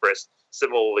 genes expressed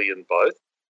similarly in both.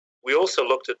 We also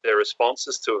looked at their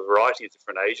responses to a variety of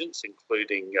different agents,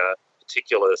 including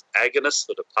particular agonists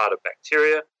that are part of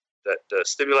bacteria that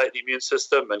stimulate the immune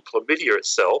system and chlamydia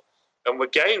itself. And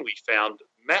again, we found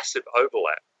massive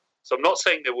overlap. So I'm not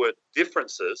saying there were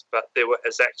differences, but there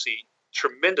was actually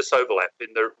tremendous overlap in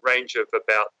the range of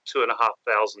about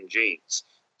 2,500 genes,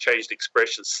 changed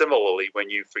expression similarly when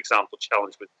you, for example,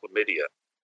 challenge with chlamydia.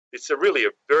 It's really a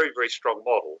very, very strong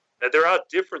model. Now, there are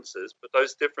differences, but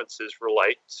those differences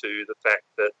relate to the fact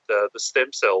that the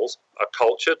stem cells are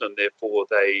cultured and therefore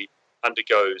they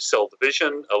undergo cell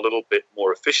division a little bit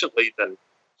more efficiently than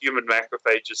human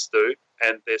macrophages do,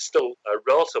 and they're still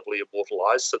relatively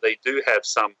immortalized, so they do have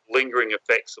some lingering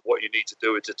effects of what you need to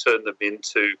do to turn them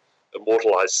into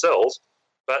immortalized cells,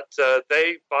 but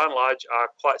they, by and large, are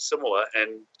quite similar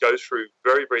and go through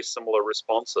very, very similar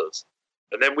responses.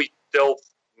 And then we delved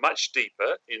much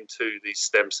deeper into these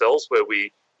stem cells where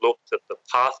we looked at the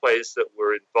pathways that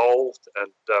were involved,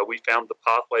 and we found the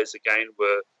pathways, again,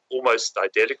 were almost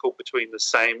identical between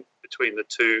the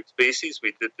two species.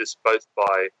 We did this both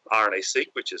by RNA-seq,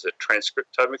 which is a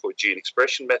transcriptomic or gene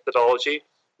expression methodology.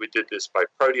 We did this by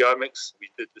proteomics. We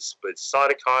did this with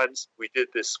cytokines. We did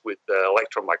this with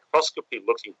electron microscopy,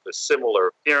 looking for similar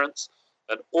appearance.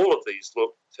 And all of these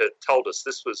told us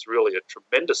this was really a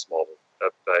tremendous model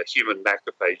of human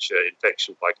macrophage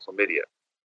infection by chlamydia.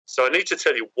 So I need to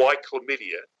tell you why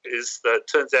chlamydia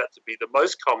turns out to be the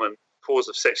most common cause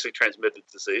of sexually transmitted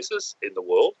diseases in the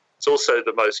world. It's also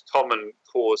the most common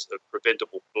cause of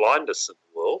preventable blindness in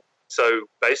the world. So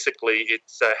basically, it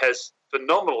has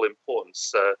phenomenal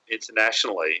importance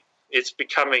internationally. It's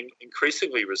becoming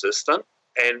increasingly resistant,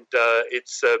 and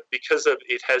it's because of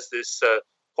it has this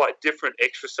quite different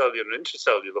extracellular and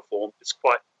intracellular form. It's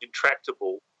quite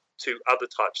intractable to other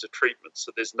types of treatments.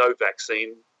 So there's no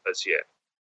vaccine as yet.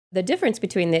 The difference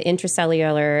between the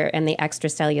intracellular and the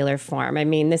extracellular form, I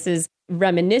mean, this is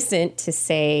reminiscent to,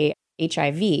 say,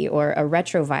 HIV or a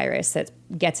retrovirus that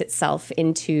gets itself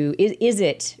into, is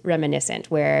it reminiscent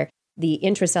where the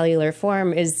intracellular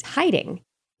form is hiding?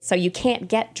 So you can't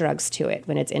get drugs to it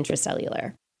when it's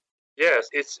intracellular. Yes,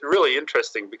 it's really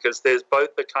interesting because there's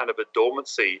both the kind of a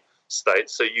dormancy state,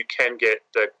 so you can get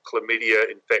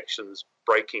chlamydia infections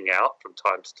breaking out from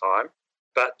time to time.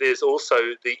 But there's also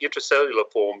the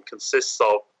intracellular form consists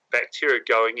of bacteria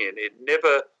going in. It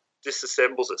never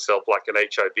disassembles itself like an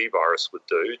HIV virus would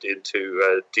do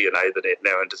into DNA that it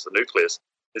now enters the nucleus.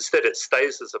 Instead, it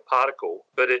stays as a particle,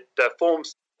 but it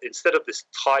forms, instead of this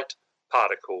tight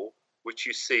particle, which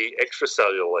you see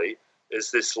extracellularly,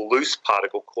 is this loose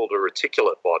particle called a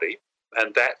reticulate body,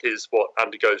 and that is what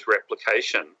undergoes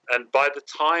replication. And by the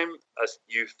time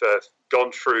you've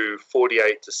gone through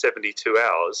 48 to 72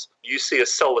 hours, you see a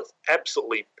cell that's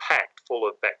absolutely packed full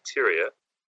of bacteria.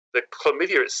 The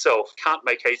chlamydia itself can't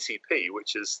make ATP,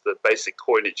 which is the basic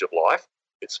coinage of life.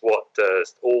 It's what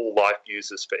all life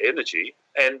uses for energy.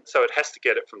 And so it has to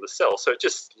get it from the cell. So it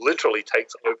just literally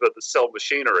takes over the cell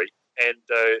machinery and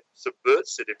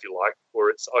subverts it, if you like, for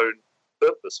its own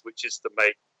purpose, which is to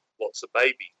make lots of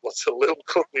babies, lots of little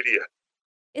chlamydia.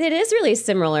 It is really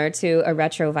similar to a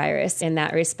retrovirus in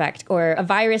that respect, or a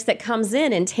virus that comes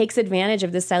in and takes advantage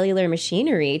of the cellular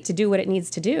machinery to do what it needs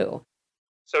to do.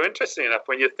 So interesting enough,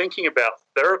 when you're thinking about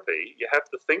therapy, you have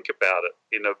to think about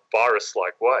it in a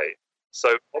virus-like way.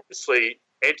 So obviously,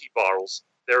 antivirals,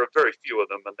 there are very few of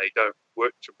them and they don't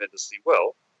work tremendously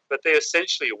well, but they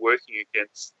essentially are working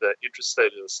against the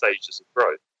intracellular stages of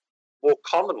growth. More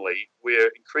commonly, we're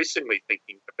increasingly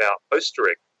thinking about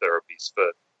host-directed therapies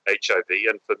for HIV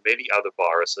and for many other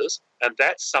viruses, and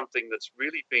that's something that's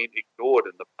really been ignored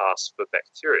in the past for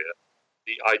bacteria.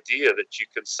 The idea that you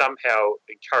can somehow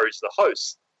encourage the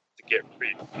host to get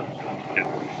rid of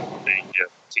the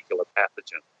particular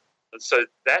pathogen. And so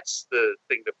that's the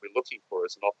thing that we're looking for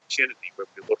as an opportunity when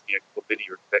we're looking at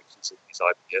chlamydia infections of these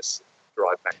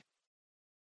IBS-derived bacteria.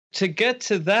 To get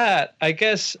to that, I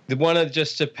guess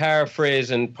just to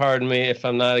paraphrase, and pardon me if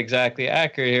I'm not exactly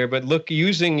accurate here, but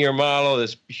using your model,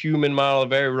 this human model,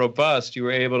 very robust, you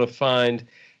were able to find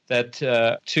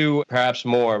that two, perhaps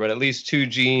more, but at least two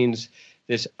genes,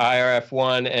 this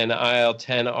IRF1 and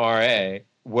IL-10RA,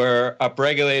 were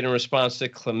upregulated in response to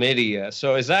chlamydia.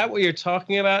 So is that what you're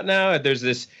talking about now? There's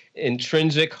this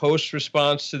intrinsic host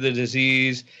response to the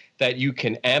disease that you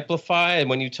can amplify. And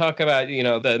when you talk about,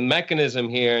 the mechanism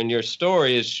here in your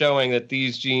story is showing that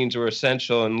these genes were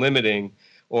essential in limiting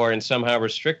or in somehow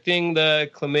restricting the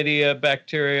chlamydia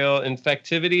bacterial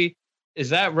infectivity. Is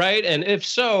that right? And if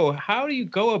so, how do you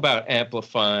go about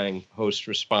amplifying host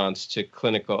response to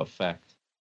clinical effect?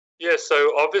 Yeah,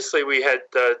 so obviously we had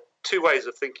two ways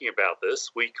of thinking about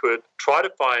this. We could try to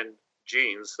find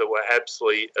genes that were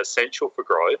absolutely essential for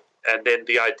growth. And then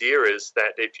the idea is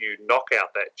that if you knock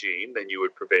out that gene, then you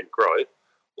would prevent growth.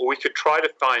 Or we could try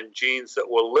to find genes that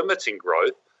were limiting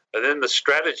growth. And then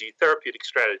the therapeutic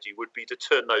strategy would be to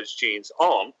turn those genes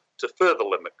on to further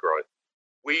limit growth.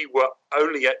 We were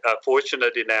only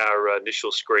fortunate in our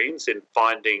initial screens in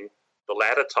finding the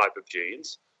latter type of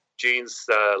genes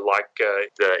like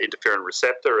the interferon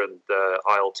receptor and the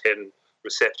IL-10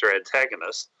 receptor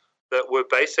antagonist, that were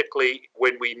basically,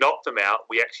 when we knocked them out,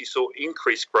 we actually saw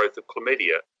increased growth of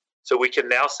chlamydia. So we can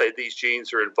now say these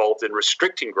genes are involved in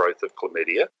restricting growth of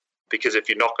chlamydia, because if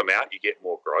you knock them out, you get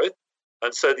more growth.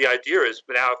 And so the idea is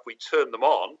now if we turn them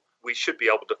on, we should be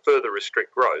able to further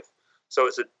restrict growth. So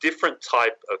it's a different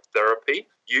type of therapy.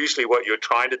 Usually what you're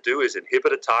trying to do is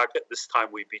inhibit a target. This time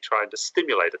we'd be trying to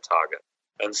stimulate a target.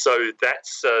 And so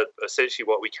that's essentially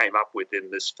what we came up with in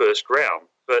this first round.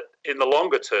 But in the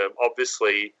longer term,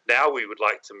 obviously, now we would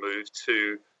like to move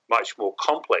to much more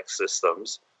complex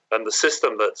systems. And the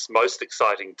system that's most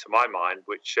exciting to my mind,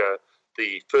 which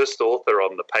the first author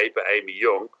on the paper, Amy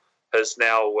Jung, has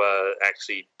now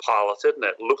actually piloted, and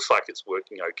it looks like it's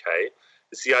working okay,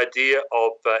 is the idea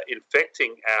of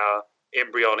infecting our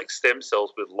embryonic stem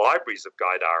cells with libraries of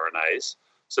guide RNAs,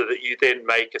 so that you then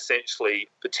make essentially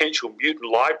potential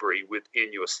mutant library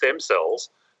within your stem cells,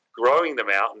 growing them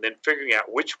out and then figuring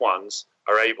out which ones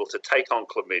are able to take on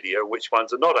chlamydia, which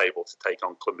ones are not able to take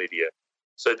on chlamydia.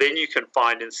 So then you can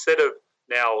find, instead of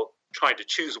now trying to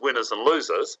choose winners and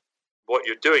losers, what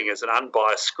you're doing is an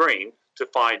unbiased screen to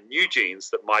find new genes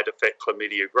that might affect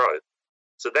chlamydia growth.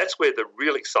 So that's where the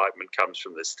real excitement comes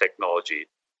from this technology.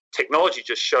 Technology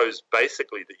just shows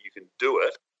basically that you can do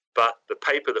it, but the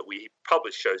paper that we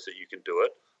publish shows that you can do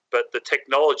it, but the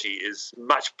technology is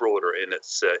much broader in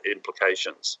its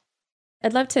implications.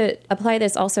 I'd love to apply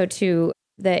this also to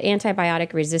the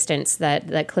antibiotic resistance that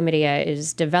chlamydia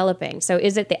is developing. So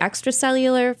is it the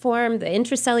extracellular form, the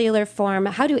intracellular form?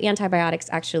 How do antibiotics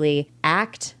actually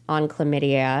act on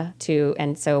chlamydia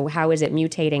and so how is it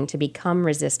mutating to become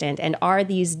resistant? And are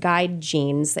these guide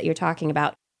genes that you're talking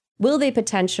about, will they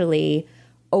potentially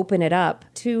open it up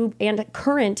to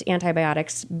current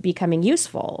antibiotics becoming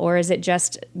useful, or is it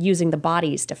just using the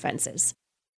body's defenses?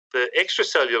 The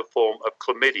extracellular form of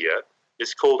chlamydia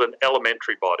is called an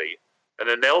elementary body. And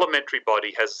an elementary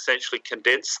body has essentially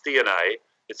condensed DNA.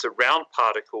 It's a round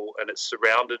particle and it's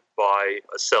surrounded by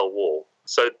a cell wall.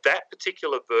 So that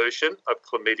particular version of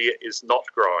chlamydia is not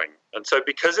growing. And so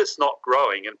because it's not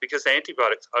growing and because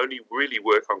antibiotics only really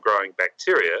work on growing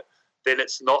bacteria, then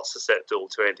it's not susceptible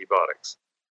to antibiotics.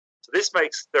 So this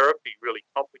makes therapy really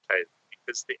complicated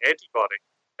because the antibiotic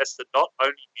has to not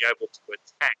only be able to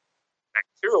attack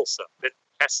bacterial cells, it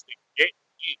has to get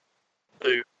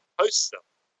into host cells.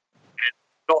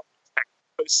 Not attack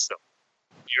the host cell.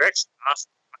 You're actually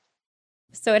asking.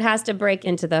 So it has to break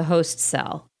into the host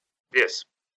cell. Yes.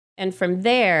 And from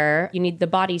there, you need the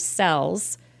body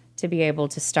cells to be able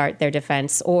to start their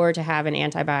defense or to have an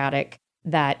antibiotic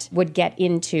that would get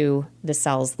into the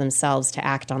cells themselves to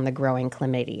act on the growing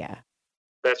chlamydia.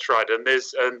 That's right. And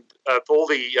of all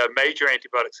the major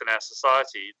antibiotics in our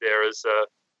society, there is a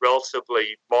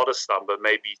relatively modest number,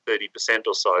 maybe 30%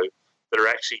 or so, that are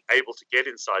actually able to get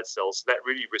inside cells. So that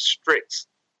really restricts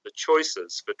the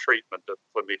choices for treatment of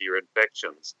chlamydia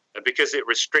infections. And because it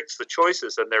restricts the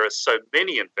choices and there are so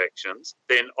many infections,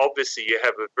 then obviously you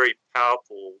have a very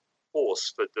powerful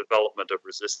force for development of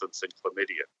resistance in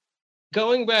chlamydia.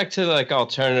 Going back to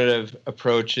alternative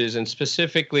approaches and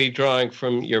specifically drawing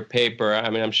from your paper, I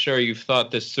mean, I'm sure you've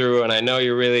thought this through and I know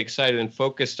you're really excited and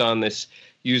focused on this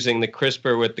using the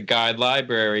CRISPR with the guide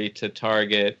library to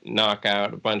target, knock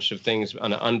out a bunch of things in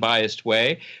an unbiased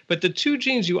way. But the two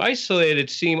genes you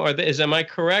isolated am I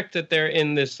correct that they're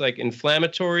in this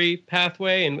inflammatory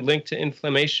pathway and linked to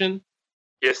inflammation?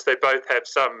 Yes, they both have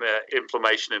some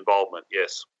inflammation involvement,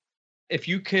 yes. If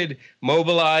you could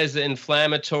mobilize the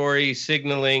inflammatory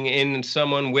signaling in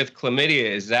someone with chlamydia,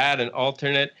 is that an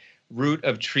alternate route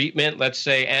of treatment, let's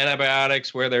say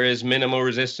antibiotics where there is minimal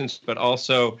resistance, but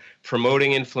also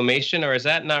promoting inflammation, or is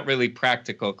that not really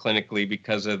practical clinically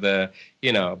because of the,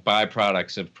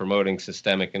 byproducts of promoting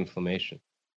systemic inflammation?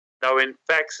 No, in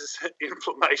fact,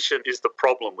 inflammation is the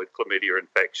problem with chlamydia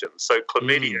infections. So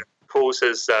chlamydia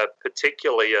causes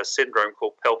particularly a syndrome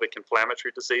called pelvic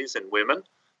inflammatory disease in women,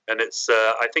 and it's,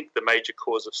 I think, the major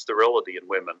cause of sterility in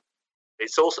women.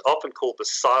 It's also often called the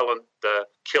silent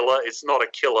killer. It's not a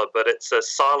killer, but it's a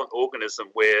silent organism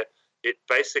where it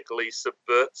basically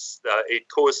subverts, it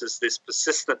causes this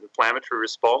persistent inflammatory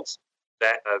response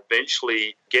that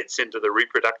eventually gets into the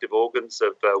reproductive organs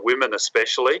of women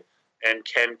especially and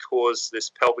can cause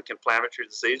this pelvic inflammatory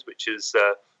disease, which is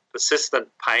persistent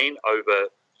pain over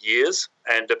years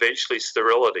and eventually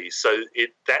sterility. So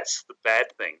that's the bad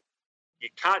thing. You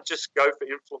can't just go for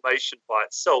inflammation by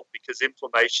itself because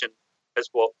inflammation has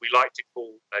what we like to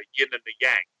call a yin and a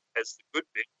yang. It has the good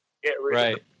bit, get rid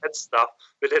of the bad stuff,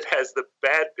 but it has the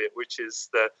bad bit, which is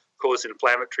the cause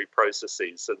inflammatory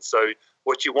processes. And so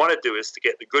what you want to do is to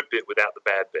get the good bit without the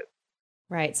bad bit.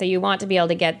 Right. So you want to be able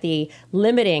to get the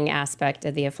limiting aspect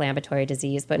of the inflammatory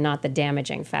disease, but not the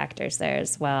damaging factors there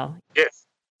as well. Yes.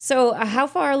 So how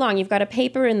far along? You've got a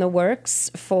paper in the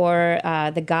works for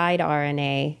the guide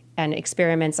RNA and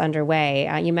experiments underway.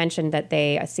 You mentioned that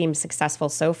they seem successful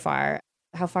so far.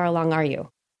 How far along are you?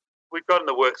 We've got in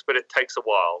the works, but it takes a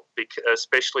while,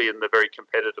 especially in the very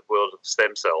competitive world of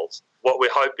stem cells. What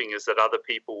we're hoping is that other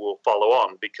people will follow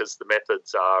on because the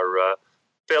methods are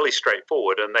fairly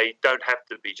straightforward and they don't have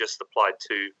to be just applied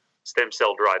to stem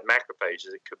cell-derived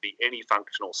macrophages. It could be any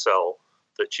functional cell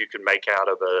that you can make out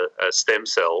of a stem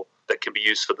cell that can be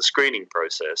used for the screening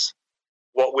process.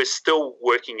 What we're still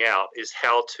working out is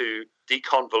how to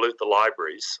deconvolute the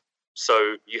libraries.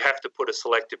 So you have to put a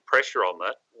selective pressure on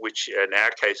that, which in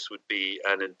our case would be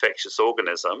an infectious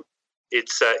organism.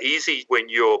 It's easy when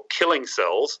you're killing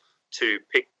cells to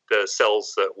pick the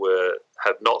cells that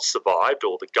have not survived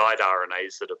or the guide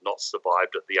RNAs that have not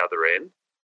survived at the other end.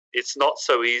 It's not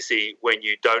so easy when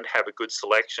you don't have a good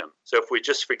selection. So if we're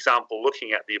just, for example,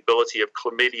 looking at the ability of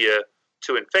chlamydia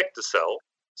to infect a cell,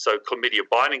 So chlamydia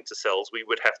binding to cells, we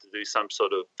would have to do some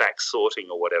sort of VAX sorting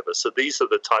or whatever. So these are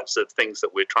the types of things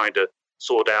that we're trying to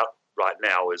sort out right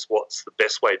now, is what's the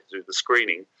best way to do the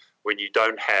screening when you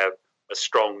don't have a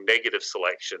strong negative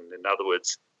selection. In other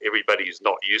words, everybody who's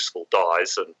not useful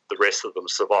dies and the rest of them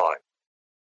survive.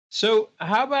 So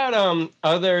how about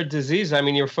other diseases? I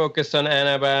mean, you're focused on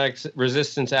antibiotics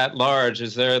resistance at large.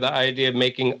 Is there the idea of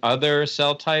making other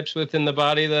cell types within the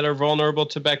body that are vulnerable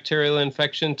to bacterial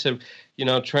infection to,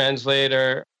 translate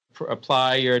or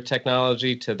apply your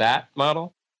technology to that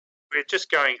model? We're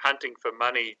just going hunting for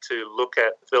money to look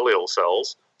at epithelial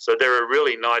cells. So there are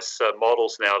really nice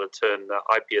models now to turn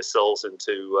iPS cells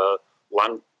into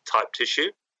lung-type tissue,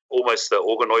 almost the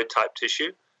organoid-type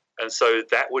tissue. And so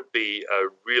that would be a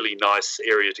really nice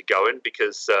area to go in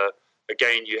because,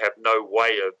 again, you have no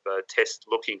way of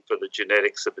looking for the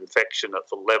genetics of infection at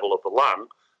the level of the lung,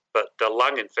 but the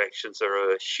lung infections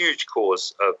are a huge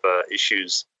cause of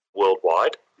issues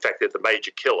worldwide. In fact, they're the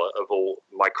major killer of all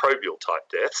microbial-type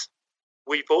deaths.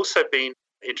 We've also been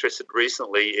interested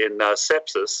recently in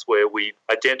sepsis, where we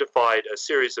identified a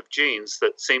series of genes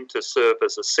that seem to serve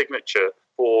as a signature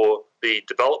for the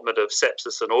development of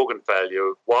sepsis and organ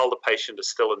failure while the patient is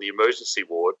still in the emergency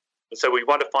ward. And so we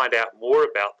want to find out more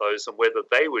about those and whether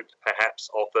they would perhaps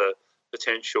offer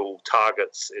potential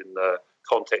targets in the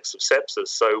context of sepsis.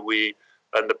 So we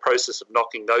are in the process of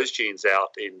knocking those genes out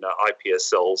in iPS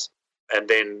cells and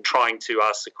then trying to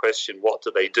ask the question, what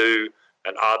do they do?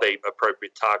 And are they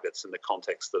appropriate targets in the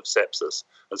context of sepsis?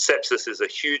 And sepsis is a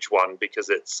huge one because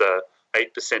it's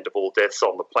 8% of all deaths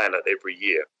on the planet every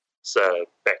year. It's a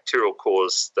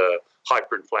bacterial-caused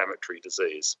hyperinflammatory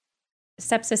disease.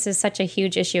 Sepsis is such a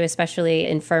huge issue, especially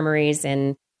in infirmaries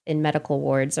and in medical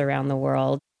wards around the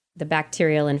world. The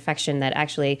bacterial infection that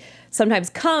actually sometimes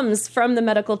comes from the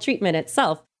medical treatment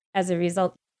itself. As a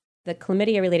result, the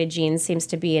chlamydia-related gene seems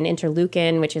to be an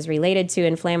interleukin, which is related to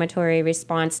inflammatory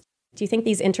response. Do you think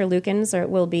these interleukins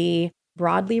will be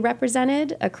broadly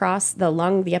represented across the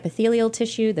lung, the epithelial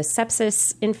tissue, the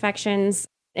sepsis infections,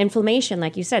 inflammation?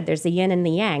 Like you said, there's the yin and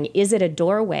the yang. Is it a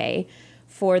doorway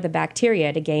for the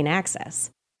bacteria to gain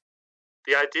access?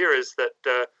 The idea is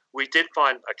that we did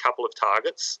find a couple of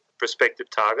targets, prospective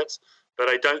targets, but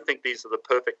I don't think these are the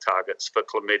perfect targets for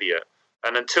chlamydia.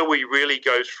 And until we really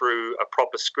go through a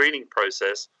proper screening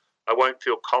process, I won't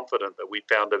feel confident that we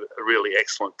found a really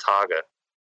excellent target.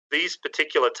 These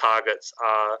particular targets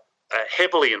are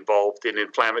heavily involved in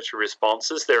inflammatory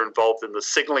responses. They're involved in the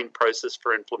signaling process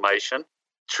for inflammation.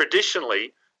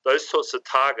 Traditionally, those sorts of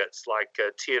targets like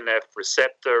TNF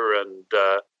receptor and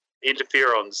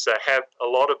interferons have a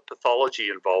lot of pathology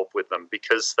involved with them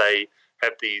because they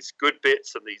have these good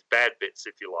bits and these bad bits,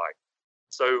 if you like.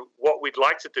 So what we'd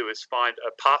like to do is find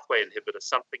a pathway inhibitor,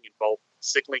 something involved in the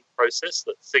signaling process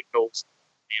that signals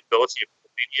the ability of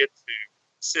chlamydia to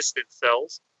persist in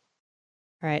cells.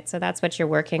 All right, so that's what you're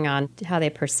working on, how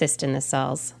they persist in the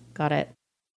cells. Got it.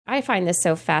 I find this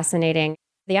so fascinating.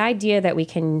 The idea that we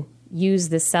can use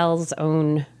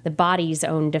the body's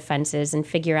own defenses and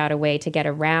figure out a way to get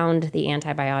around the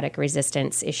antibiotic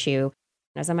resistance issue.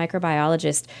 As a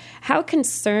microbiologist, how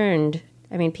concerned,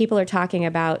 people are talking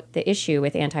about the issue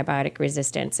with antibiotic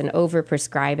resistance and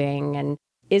overprescribing. And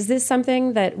is this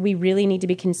something that we really need to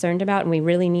be concerned about and we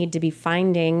really need to be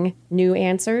finding new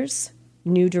answers,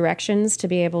 new directions to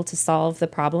be able to solve the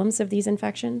problems of these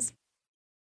infections?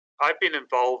 I've been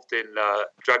involved in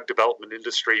drug development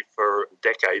industry for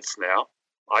decades now.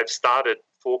 I've started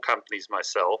 4 companies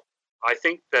myself. I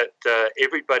think that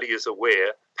everybody is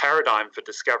aware paradigm for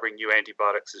discovering new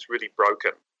antibiotics is really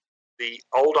broken. The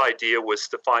old idea was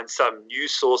to find some new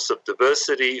source of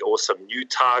diversity or some new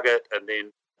target and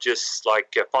then just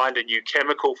find a new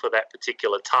chemical for that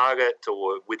particular target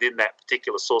or within that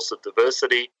particular source of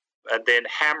diversity, and then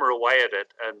hammer away at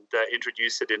it and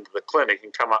introduce it into the clinic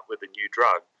and come up with a new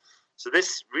drug. So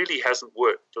this really hasn't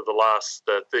worked for the last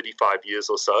 35 years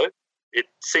or so. It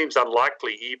seems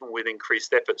unlikely, even with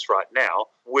increased efforts right now,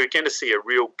 we're going to see a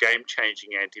real game-changing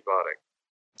antibiotic.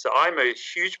 So I'm a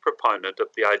huge proponent of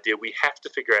the idea we have to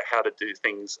figure out how to do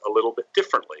things a little bit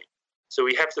differently. So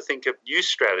we have to think of new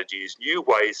strategies, new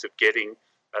ways of getting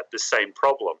at the same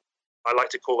problem. I like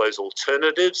to call those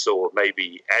alternatives or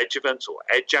maybe adjuvants or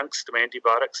adjuncts to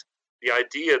antibiotics. The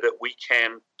idea that we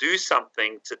can do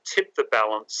something to tip the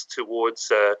balance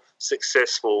towards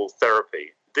successful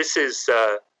therapy. This is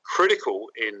critical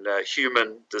in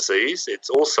human disease. It's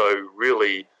also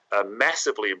really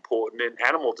massively important in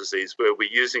animal disease where we're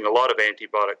using a lot of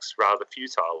antibiotics rather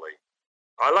futilely.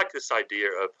 I like this idea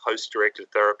of host-directed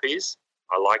therapies.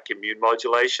 I like immune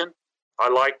modulation. I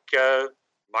like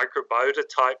microbiota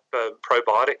type,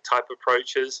 probiotic type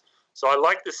approaches. So I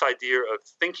like this idea of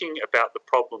thinking about the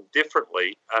problem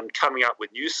differently and coming up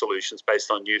with new solutions based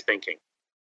on new thinking.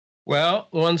 Well,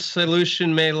 one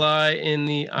solution may lie in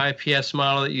the IPS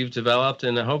model that you've developed,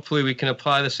 and hopefully we can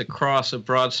apply this across a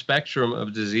broad spectrum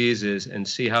of diseases and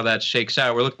see how that shakes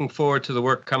out. We're looking forward to the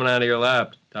work coming out of your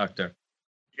lab, Doctor.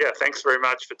 Yeah, thanks very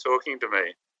much for talking to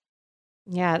me.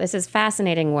 Yeah, this is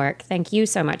fascinating work. Thank you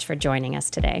so much for joining us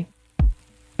today.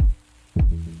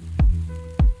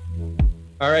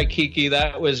 All right, Kiki,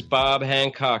 that was Bob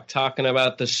Hancock talking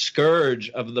about the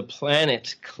scourge of the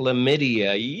planet,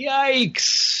 chlamydia.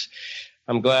 Yikes!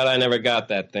 I'm glad I never got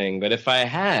that thing, but if I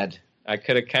had, I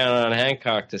could have counted on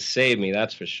Hancock to save me,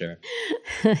 that's for sure.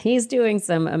 He's doing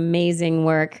some amazing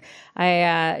work.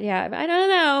 I don't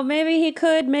know. Maybe he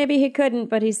could, maybe he couldn't,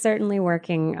 but he's certainly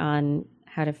working on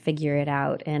how to figure it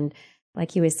out. And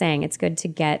like he was saying, it's good to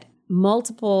get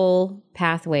multiple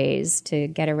pathways to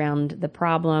get around the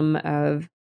problem of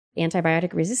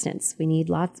antibiotic resistance. We need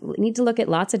to look at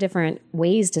lots of different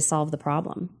ways to solve the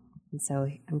problem. And so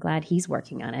I'm glad he's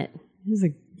working on it. He's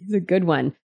a good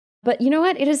one. But you know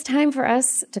what? It is time for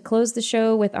us to close the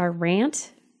show with our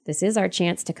rant. This is our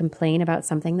chance to complain about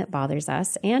something that bothers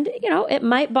us. And, it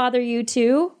might bother you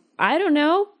too. I don't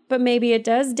know, but maybe it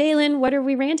does. Dalen, what are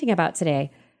we ranting about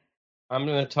today? I'm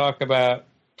going to talk about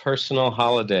personal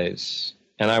holidays.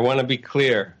 And I want to be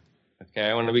clear. Okay,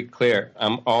 I want to be clear.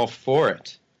 I'm all for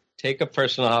it. Take a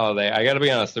personal holiday. I got to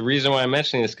be honest. The reason why I'm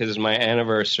mentioning this is because it's my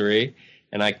anniversary,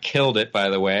 and I killed it, by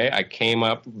the way. I came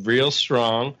up real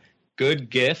strong. Good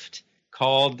gift.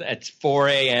 Called at 4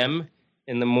 a.m.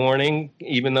 in the morning.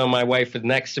 Even though my wife was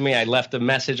next to me, I left a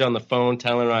message on the phone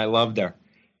telling her I loved her.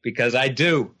 Because I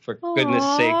do, for goodness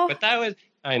sake. But that was...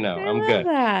 I know, I'm good.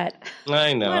 That.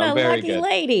 I know, what I'm very good. What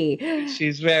a lucky lady.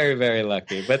 She's very, very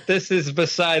lucky. But this is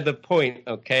beside the point,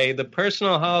 okay? The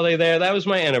personal holiday there, that was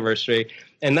my anniversary,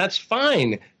 and that's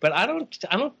fine. But I don't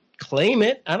claim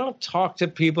it. I don't talk to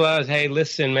people as, hey,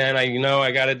 listen, man,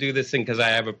 I got to do this thing because I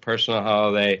have a personal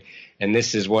holiday, and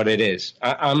this is what it is.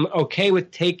 I'm okay with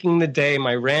taking the day.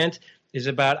 My rant is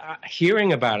about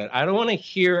hearing about it. I don't want to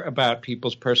hear about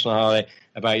people's personal holiday,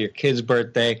 about your kid's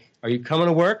birthday. Are you coming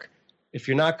to work? If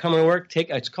you're not coming to work,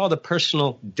 it's called a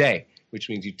personal day, which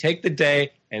means you take the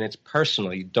day and it's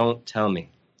personal. You don't tell me.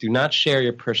 Do not share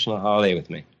your personal holiday with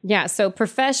me. Yeah. So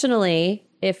professionally,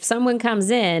 if someone comes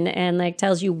in and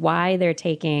tells you why they're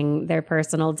taking their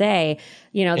personal day,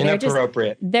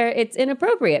 inappropriate. It's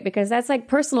inappropriate because that's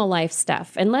personal life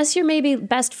stuff. Unless you're maybe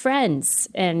best friends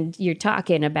and you're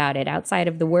talking about it outside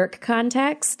of the work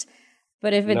context.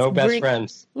 But if it's no best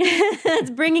friends, it's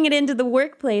bringing it into the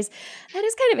workplace. That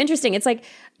is kind of interesting. It's like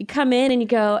you come in and you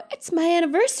go, "It's my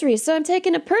anniversary, so I'm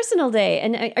taking a personal day."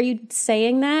 And are you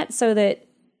saying that so that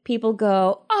people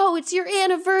go, "Oh, it's your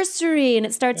anniversary," and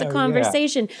it starts a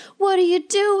conversation? Yeah. What are you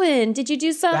doing? Did you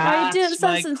do something? Are you doing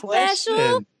something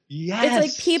special? Yes. It's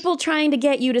like people trying to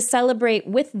get you to celebrate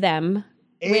with them.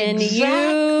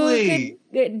 Exactly.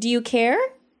 Do you care?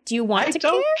 Do you want to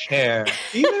care? I don't care.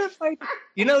 Even if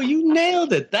you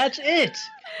nailed it. That's it.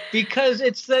 Because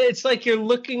it's like you're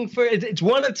looking for, it's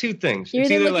one of two things. You're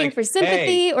either looking for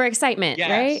sympathy or excitement,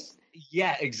 right?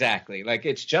 Yeah, exactly.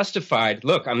 It's justified.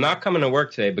 Look, I'm not coming to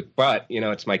work today, but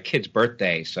it's my kid's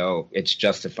birthday, so it's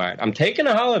justified. I'm taking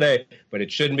a holiday, but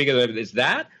it shouldn't be because it's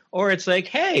that, or it's like,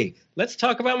 hey, let's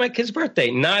talk about my kid's birthday.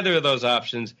 Neither of those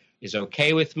options is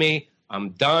okay with me.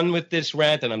 I'm done with this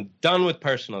rant, and I'm done with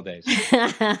personal days.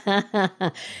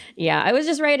 Yeah, I was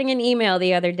just writing an email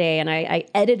the other day, and I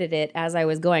edited it as I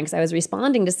was going because I was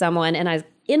responding to someone, and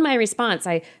in my response,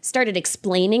 I started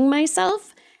explaining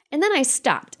myself, and then I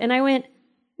stopped, and I went,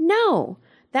 no,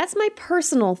 that's my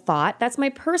personal thought. That's my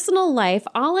personal life.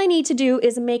 All I need to do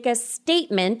is make a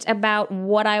statement about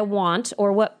what I want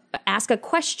or ask a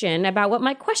question about what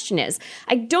my question is.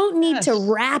 I don't need to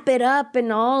wrap it up in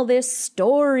all this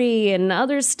story and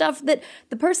other stuff that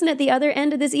the person at the other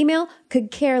end of this email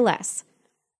could care less.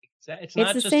 It's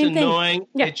not just annoying.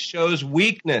 Yeah. It shows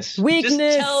weakness.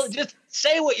 Just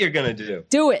say what you're going to do.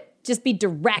 Do it. Just be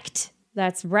direct.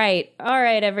 That's right. All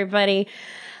right, everybody.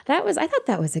 I thought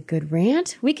that was a good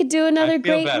rant. We could do another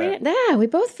great rant. Yeah, we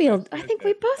both feel. I think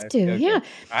we both do. Yeah.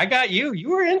 I got you. You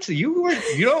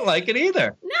don't like it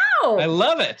either. No. I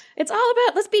love it. It's all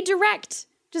about let's be direct.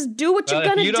 Just do what you're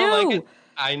gonna do. Like it,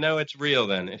 I know it's real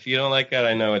then. If you don't like that,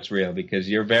 I know it's real because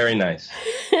you're very nice.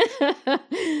 All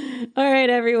right,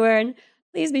 everyone.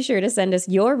 Please be sure to send us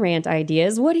your rant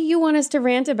ideas. What do you want us to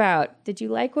rant about? Did you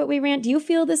like what we rant? Do you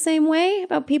feel the same way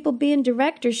about people being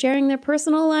direct or sharing their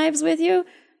personal lives with you?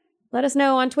 Let us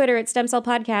know on Twitter at Stem Cell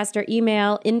Podcast or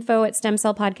email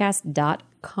info@stemcellpodcast.com.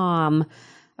 stemcell.com.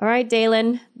 All right,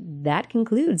 Dalen, that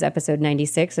concludes episode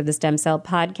 96 of the Stem Cell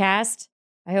Podcast.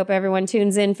 I hope everyone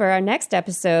tunes in for our next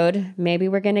episode. Maybe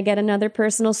we're going to get another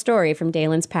personal story from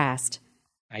Dalen's past.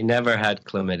 I never had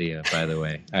chlamydia, by the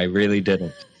way. I really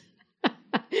didn't.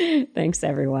 Thanks,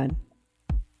 everyone.